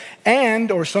says, and,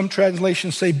 or some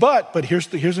translations say but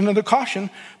here's another caution,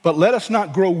 but let us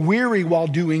not grow weary while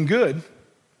doing good,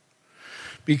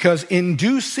 because in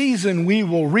due season we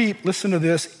will reap, listen to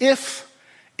this, if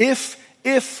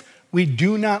we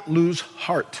do not lose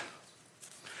heart.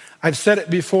 I've said it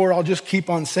before, I'll just keep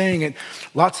on saying it.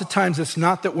 Lots of times it's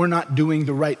not that we're not doing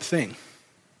the right thing.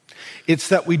 It's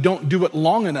that we don't do it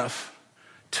long enough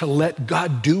to let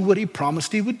God do what he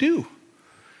promised he would do.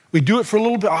 We do it for a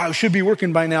little bit. I should be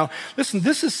working by now. Listen,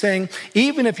 this is saying,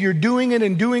 even if you're doing it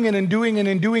and doing it and doing it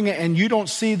and doing it, and you don't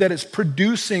see that it's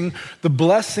producing the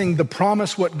blessing, the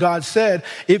promise, what God said,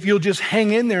 if you'll just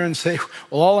hang in there and say,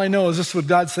 well, all I know is this is what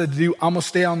God said to do, I'm going to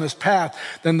stay on this path,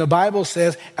 then the Bible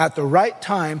says at the right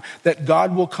time that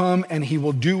God will come and he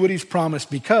will do what he's promised,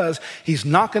 because he's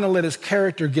not going to let his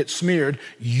character get smeared.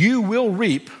 You will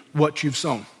reap what you've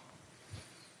sown.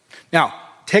 Now,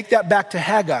 take that back to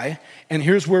Haggai, and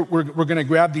here's where we're going to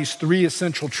grab these three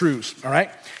essential truths, all right?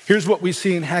 Here's what we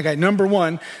see in Haggai. Number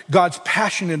one, God's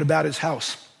passionate about his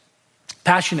house.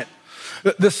 Passionate.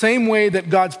 The same way that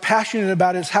God's passionate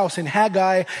about his house in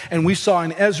Haggai, and we saw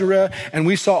in Ezra, and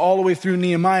we saw all the way through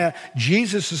Nehemiah,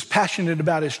 Jesus is passionate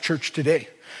about his church today.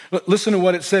 Listen to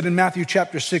what it said in Matthew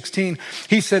chapter 16.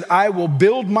 He said, I will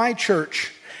build my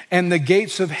church, and the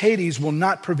gates of Hades will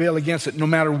not prevail against it. No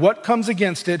matter what comes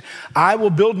against it, I will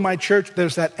build my church.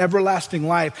 There's that everlasting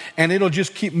life, and it'll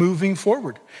just keep moving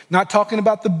forward. Not talking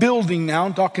about the building now,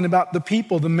 I'm talking about the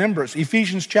people, the members.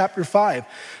 Ephesians chapter 5,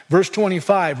 verse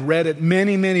 25, read at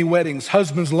many, many weddings.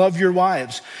 Husbands, love your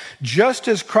wives, just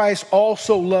as Christ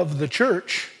also loved the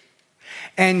church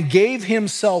and gave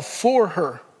himself for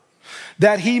her,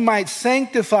 that he might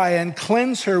sanctify and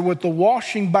cleanse her with the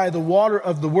washing by the water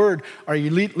of the word. Are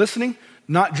you listening?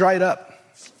 Not dried up,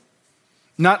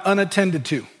 not unattended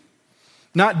to,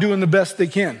 not doing the best they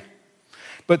can.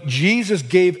 But Jesus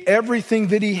gave everything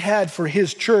that he had for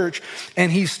his church,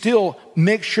 and he still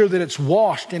makes sure that it's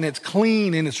washed and it's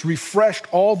clean and it's refreshed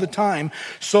all the time,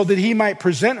 so that he might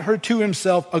present her to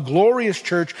himself, a glorious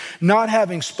church, not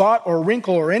having spot or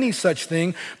wrinkle or any such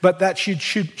thing, but that she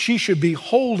should be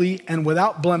holy and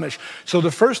without blemish. So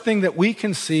the first thing that we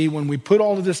can see when we put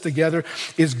all of this together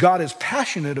is God is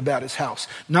passionate about his house,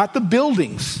 not the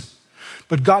buildings.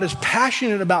 But God is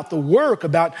passionate about the work,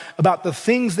 about the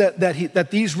things that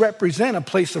these represent, a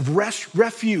place of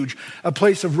refuge, a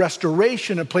place of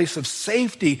restoration, a place of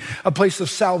safety, a place of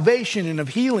salvation and of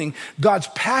healing. God's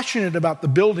passionate about the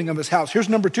building of his house. Here's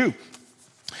number two.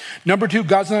 Number two,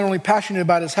 God's not only passionate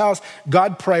about his house,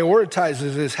 God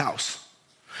prioritizes his house.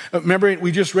 Remember,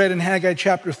 we just read in Haggai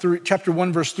chapter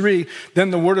 1, verse 3, then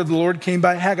the word of the Lord came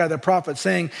by Haggai the prophet,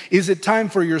 saying, is it time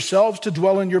for yourselves to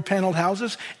dwell in your paneled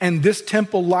houses, and this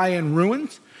temple lie in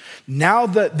ruins? Now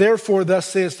that therefore, thus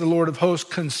says the Lord of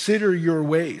hosts, consider your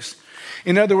ways.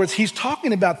 In other words, he's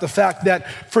talking about the fact that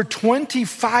for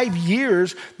 25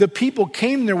 years, the people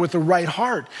came there with the right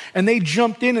heart, and they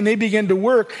jumped in and they began to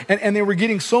work, and they were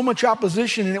getting so much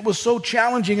opposition, and it was so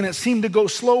challenging, and it seemed to go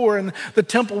slower, and the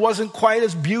temple wasn't quite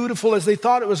as beautiful as they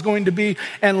thought it was going to be.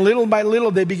 And little by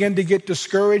little, they began to get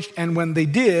discouraged. And when they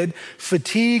did,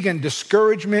 fatigue and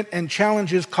discouragement and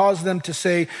challenges caused them to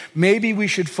say, maybe we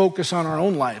should focus on our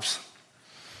own lives.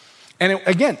 And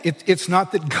it's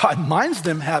not that God minds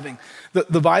them having.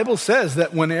 The Bible says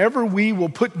that whenever we will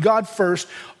put God first,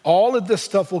 all of this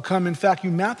stuff will come. In fact,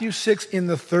 Matthew 6 in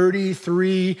the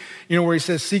 33, where he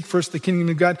says, seek first the kingdom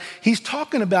of God. He's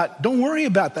talking about, don't worry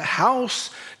about the house.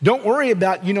 Don't worry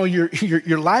about,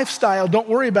 your lifestyle. Don't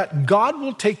worry about, God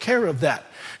will take care of that.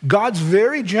 God's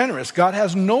very generous. God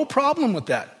has no problem with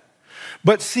that.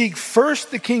 But seek first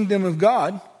the kingdom of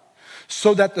God,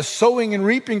 so that the sowing and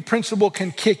reaping principle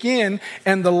can kick in,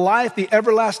 and the life, the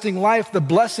everlasting life, the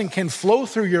blessing can flow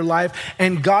through your life,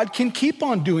 and God can keep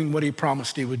on doing what he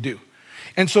promised he would do.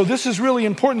 And so this is really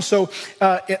important. So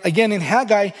again, in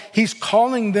Haggai, he's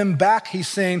calling them back. He's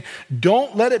saying,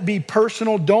 don't let it be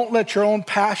personal. Don't let your own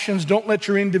passions, don't let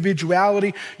your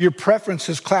individuality, your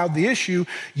preferences cloud the issue.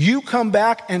 You come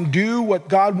back and do what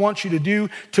God wants you to do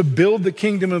to build the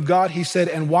kingdom of God, he said,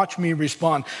 and watch me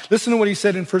respond. Listen to what he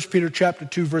said in 1 Peter chapter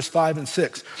 2, verse 5 and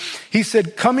 6. He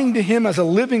said, coming to him as a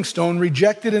living stone,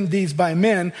 rejected indeed by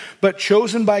men, but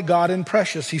chosen by God and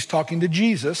precious. He's talking to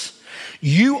Jesus.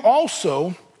 You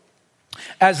also,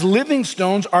 as living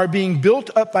stones, are being built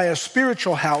up by a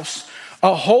spiritual house,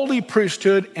 a holy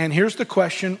priesthood. And here's the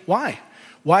question, why?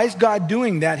 Why is God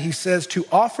doing that? He says to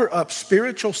offer up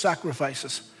spiritual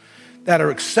sacrifices that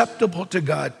are acceptable to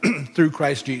God through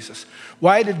Christ Jesus.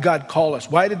 Why did God call us?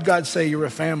 Why did God say you're a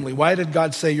family? Why did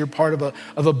God say you're part of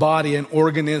a body, an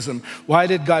organism? Why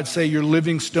did God say you're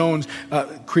living stones,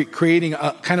 creating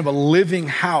a kind of a living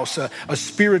house, a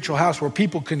spiritual house where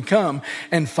people can come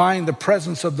and find the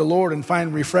presence of the Lord and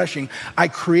find refreshing? I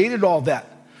created all that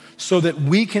so that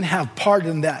we can have part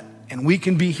in that. And we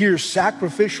can be here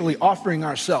sacrificially offering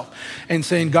ourselves and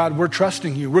saying, God, we're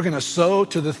trusting you. We're going to sow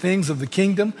to the things of the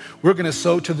kingdom. We're going to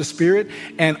sow to the Spirit.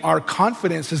 And our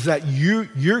confidence is that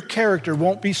your character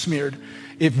won't be smeared.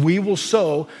 If we will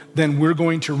sow, then we're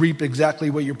going to reap exactly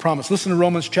what you promised. Listen to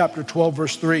Romans chapter 12,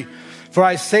 verse 3. For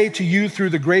I say to you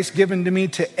through the grace given to me,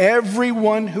 to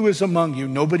everyone who is among you,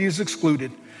 nobody is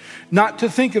excluded, not to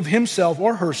think of himself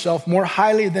or herself more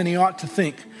highly than he ought to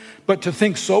think, but to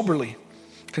think soberly.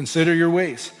 Consider your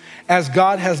ways, as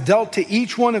God has dealt to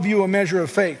each one of you a measure of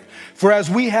faith. For as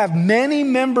we have many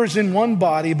members in one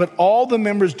body, but all the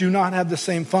members do not have the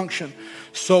same function,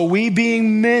 so we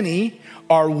being many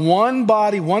are one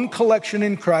body, one collection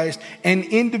in Christ, and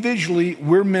individually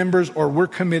we're members, or we're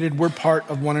committed, we're part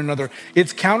of one another.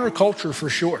 It's counterculture for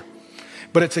sure,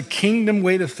 but it's a kingdom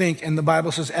way to think. And the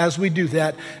Bible says as we do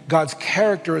that, God's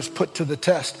character is put to the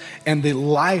test, and the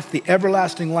life, the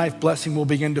everlasting life blessing will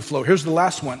begin to flow. Here's the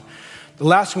last one. The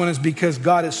last one is because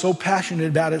God is so passionate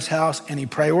about his house and he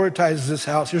prioritizes his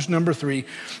house. Here's number 3.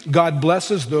 God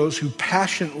blesses those who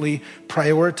passionately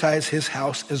prioritize his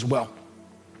house as well.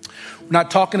 We're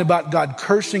not talking about God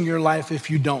cursing your life if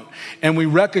you don't. And we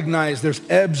recognize there's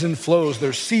ebbs and flows.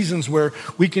 There's seasons where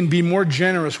we can be more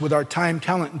generous with our time,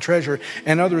 talent, and treasure,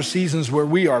 and other seasons where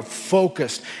we are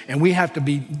focused and we have to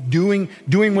be doing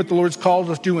what the Lord's called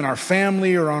us to do in our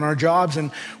family or on our jobs.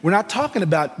 And we're not talking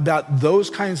about those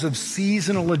kinds of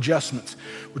seasonal adjustments.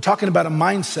 We're talking about a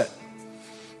mindset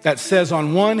that says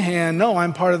on one hand, no,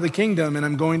 I'm part of the kingdom and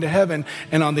I'm going to heaven.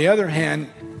 And on the other hand,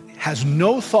 has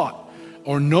no thought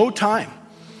or no time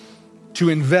to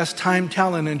invest time,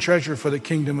 talent, and treasure for the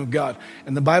kingdom of God.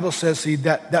 And the Bible says, see,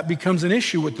 that becomes an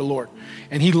issue with the Lord.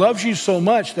 And he loves you so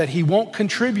much that he won't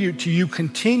contribute to you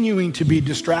continuing to be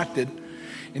distracted.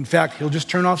 In fact, he'll just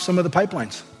turn off some of the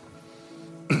pipelines.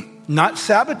 Not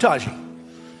sabotaging,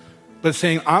 but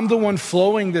saying, I'm the one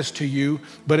flowing this to you,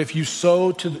 but if you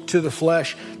sow to the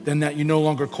flesh, then that you no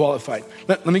longer qualified.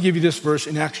 Let me give you this verse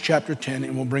in Acts chapter 10,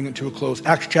 and we'll bring it to a close.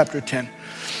 Acts chapter 10.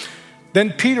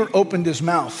 Then Peter opened his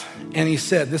mouth and he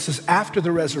said, this is after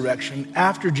the resurrection,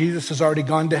 after Jesus has already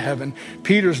gone to heaven.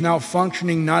 Peter's now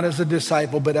functioning not as a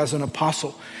disciple, but as an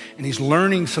apostle. And he's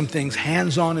learning some things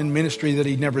hands-on in ministry that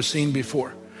he'd never seen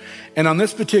before. And on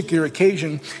this particular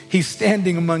occasion, he's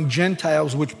standing among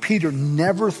Gentiles, which Peter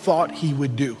never thought he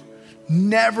would do.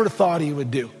 Never thought he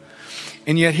would do.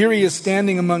 And yet here he is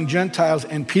standing among Gentiles,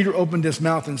 and Peter opened his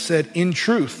mouth and said, in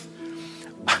truth,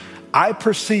 I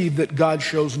perceive that God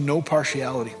shows no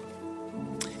partiality.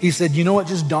 He said, you know what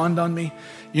just dawned on me?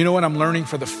 You know what I'm learning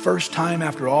for the first time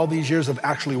after all these years of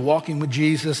actually walking with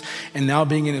Jesus and now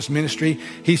being in his ministry?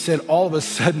 He said, all of a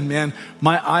sudden, man,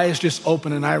 my eyes just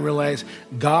opened and I realized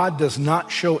God does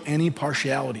not show any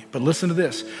partiality. But listen to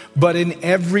this. But in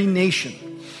every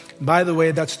nation, by the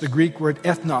way, that's the Greek word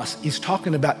ethnos. He's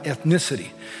talking about ethnicity.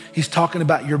 He's talking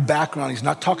about your background. He's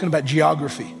not talking about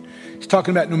geography. He's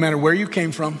talking about no matter where you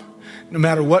came from, no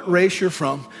matter what race you're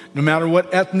from, no matter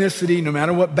what ethnicity, no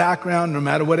matter what background, no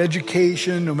matter what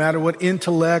education, no matter what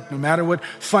intellect, no matter what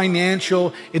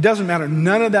financial, it doesn't matter.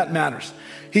 None of that matters.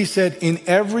 He said, in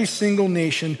every single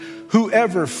nation,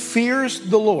 whoever fears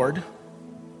the Lord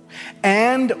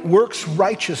and works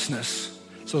righteousness.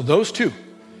 So those two,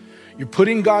 you're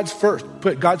putting God's first,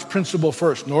 put God's principle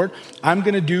first. Lord, I'm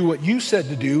going to do what you said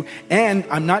to do, and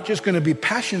I'm not just going to be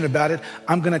passionate about it.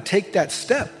 I'm going to take that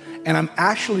step. and I'm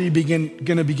actually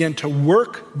going to begin to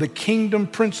work the kingdom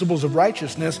principles of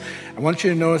righteousness, I want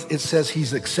you to notice it says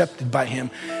he's accepted by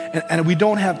him. And we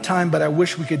don't have time, but I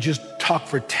wish we could just talk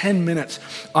for 10 minutes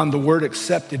on the word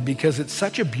accepted, because it's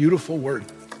such a beautiful word.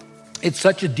 It's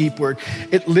such a deep word.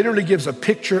 It literally gives a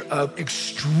picture of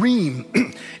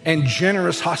extreme and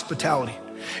generous hospitality.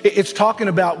 It's talking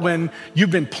about when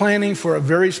you've been planning for a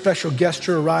very special guest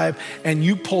to arrive and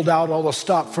you pulled out all the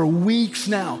stop for weeks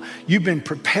now. You've been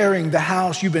preparing the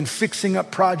house. You've been fixing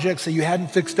up projects that you hadn't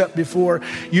fixed up before.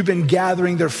 You've been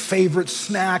gathering their favorite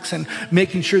snacks and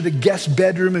making sure the guest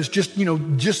bedroom is just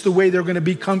the way they're going to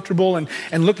be comfortable, and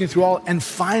looking through all. And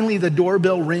finally the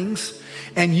doorbell rings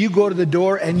and you go to the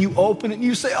door and you open it and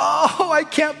you say, "Oh, I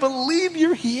can't believe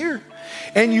you're here."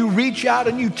 And you reach out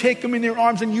and you take them in your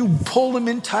arms and you pull them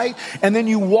in tight, and then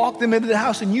you walk them into the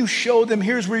house and you show them,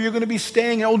 here's where you're going to be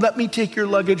staying. And, oh, let me take your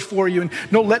luggage for you. And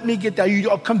no, let me get that.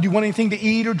 I'll come. Do you want anything to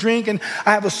eat or drink? And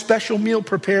I have a special meal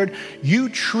prepared. You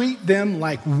treat them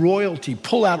like royalty.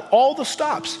 Pull out all the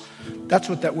stops. That's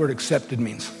what that word accepted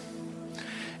means.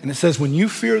 And it says when you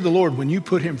fear the Lord, when you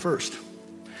put him first,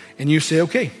 and you say,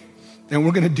 okay, then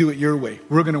we're going to do it your way.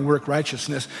 We're going to work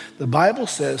righteousness. The Bible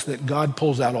says that God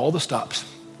pulls out all the stops.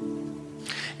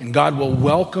 And God will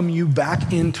welcome you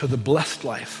back into the blessed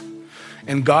life.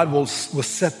 And God will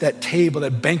set that table,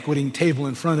 that banqueting table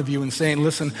in front of you and saying,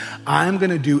 listen, I'm going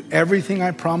to do everything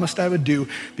I promised I would do,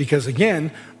 because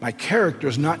again, my character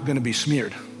is not going to be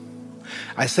smeared.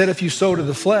 I said if you sow to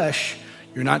the flesh,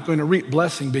 you're not going to reap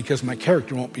blessing because my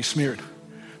character won't be smeared.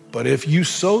 But if you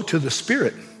sow to the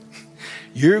Spirit,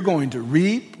 you're going to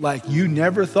reap like you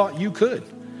never thought you could,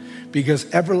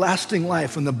 because everlasting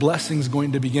life and the blessing's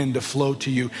going to begin to flow to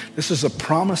you. This is a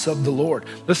promise of the Lord.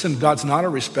 Listen, God's not a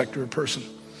respecter of person.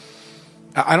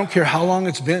 I don't care how long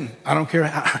it's been. I don't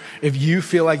care if you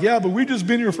feel like, yeah, but we've just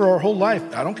been here for our whole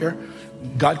life. I don't care.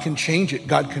 God can change it.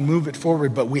 God can move it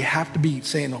forward. But we have to be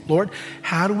saying, Lord,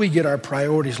 how do we get our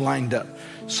priorities lined up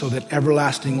so that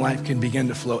everlasting life can begin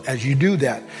to flow? As you do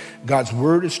that, God's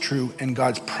word is true and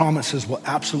God's promises will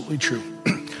absolutely true.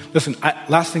 Listen,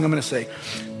 last thing I'm going to say,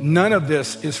 none of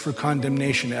this is for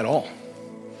condemnation at all.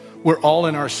 We're all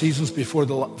in our seasons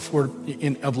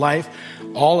of life.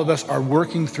 All of us are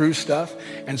working through stuff.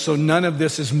 And so none of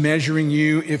this is measuring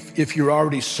you. If you're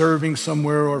already serving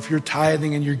somewhere, or if you're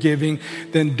tithing and you're giving,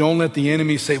 then don't let the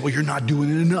enemy say, well, you're not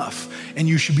doing it enough and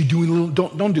you should be doing a little.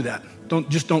 Don't do that. Don't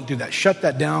do that. Shut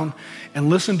that down and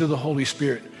listen to the Holy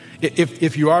Spirit.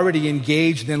 If you're already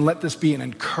engaged, then let this be an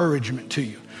encouragement to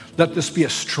you. Let this be a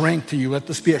strength to you. Let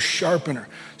this be a sharpener,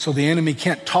 so the enemy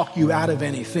can't talk you out of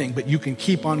anything, but you can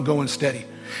keep on going steady.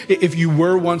 If you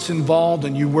were once involved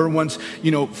and you were once,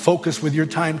 focused with your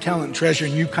time, talent, and treasure,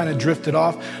 and you kind of drifted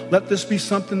off, let this be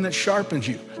something that sharpens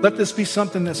you. Let this be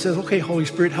something that says, okay, Holy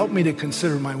Spirit, help me to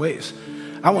consider my ways.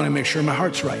 I want to make sure my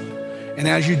heart's right. And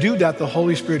as you do that, the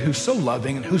Holy Spirit, who's so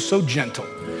loving and who's so gentle,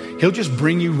 he'll just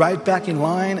bring you right back in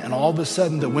line, and all of a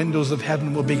sudden the windows of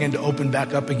heaven will begin to open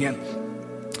back up again.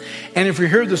 And if you're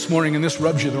here this morning and this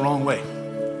rubs you the wrong way,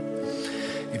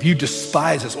 if you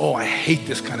despise this, oh, I hate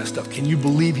this kind of stuff, can you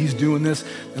believe he's doing this?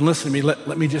 Then listen to me,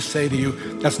 let me just say to you,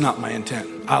 that's not my intent.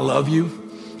 I love you.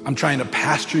 I'm trying to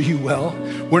pastor you well.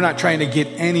 We're not trying to get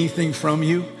anything from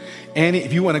you. And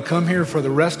if you want to come here for the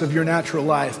rest of your natural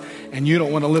life and you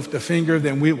don't want to lift a finger,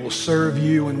 then we will serve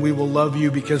you and we will love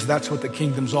you, because that's what the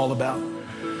kingdom's all about.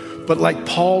 But like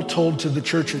Paul told to the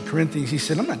church at Corinthians, he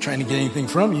said, I'm not trying to get anything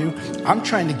from you. I'm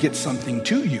trying to get something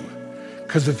to you.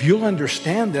 Because if you'll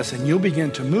understand this and you'll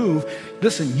begin to move,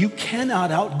 listen, you cannot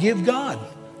outgive God.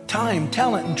 Time,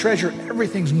 talent, and treasure,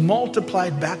 everything's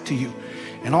multiplied back to you.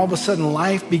 And all of a sudden,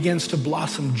 life begins to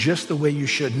blossom just the way you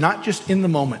should. Not just in the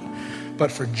moment,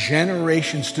 but for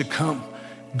generations to come.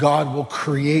 God will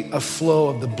create a flow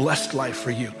of the blessed life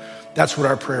for you. That's what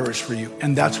our prayer is for you.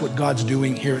 And that's what God's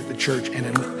doing here at the church and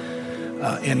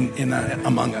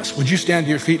among us. Would you stand to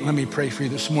your feet and let me pray for you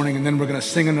this morning, and then we're going to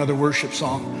sing another worship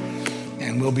song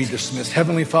and we'll be dismissed.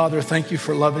 Heavenly Father, thank you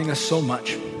for loving us so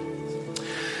much.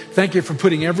 Thank you for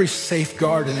putting every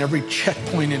safeguard and every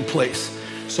checkpoint in place,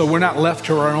 so we're not left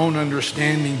to our own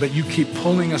understanding, but you keep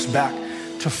pulling us back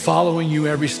to following you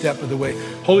every step of the way.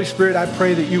 Holy Spirit, I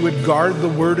pray that you would guard the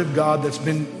word of God that's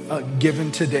been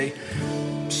given today.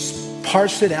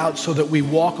 Parse it out so that we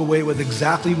walk away with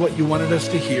exactly what you wanted us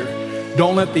to hear.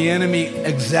 Don't let the enemy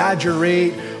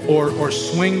exaggerate or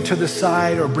swing to the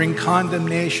side or bring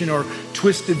condemnation or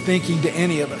twisted thinking to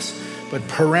any of us, but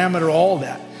parameter all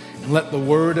that and let the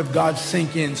word of God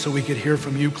sink in so we could hear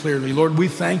from you clearly. Lord, we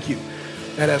thank you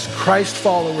that as Christ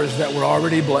followers that we're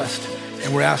already blessed,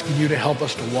 and we're asking you to help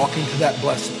us to walk into that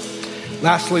blessing.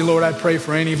 Lastly, Lord, I pray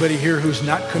for anybody here who's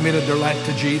not committed their life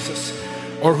to Jesus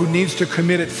or who needs to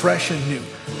commit it fresh and new.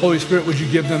 Holy Spirit, would you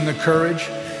give them the courage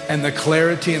and the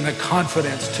clarity and the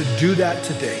confidence to do that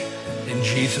today? In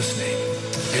Jesus'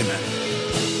 name, amen.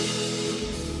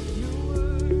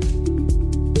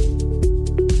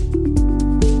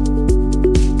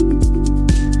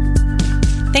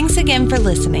 Thanks again for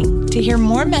listening. To hear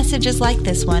more messages like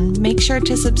this one, make sure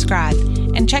to subscribe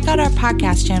and check out our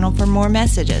podcast channel for more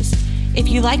messages. If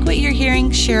you like what you're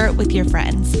hearing, share it with your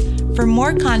friends. For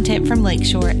more content from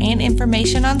Lakeshore and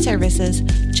information on services,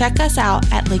 check us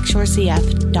out at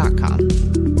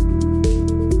lakeshorecf.com.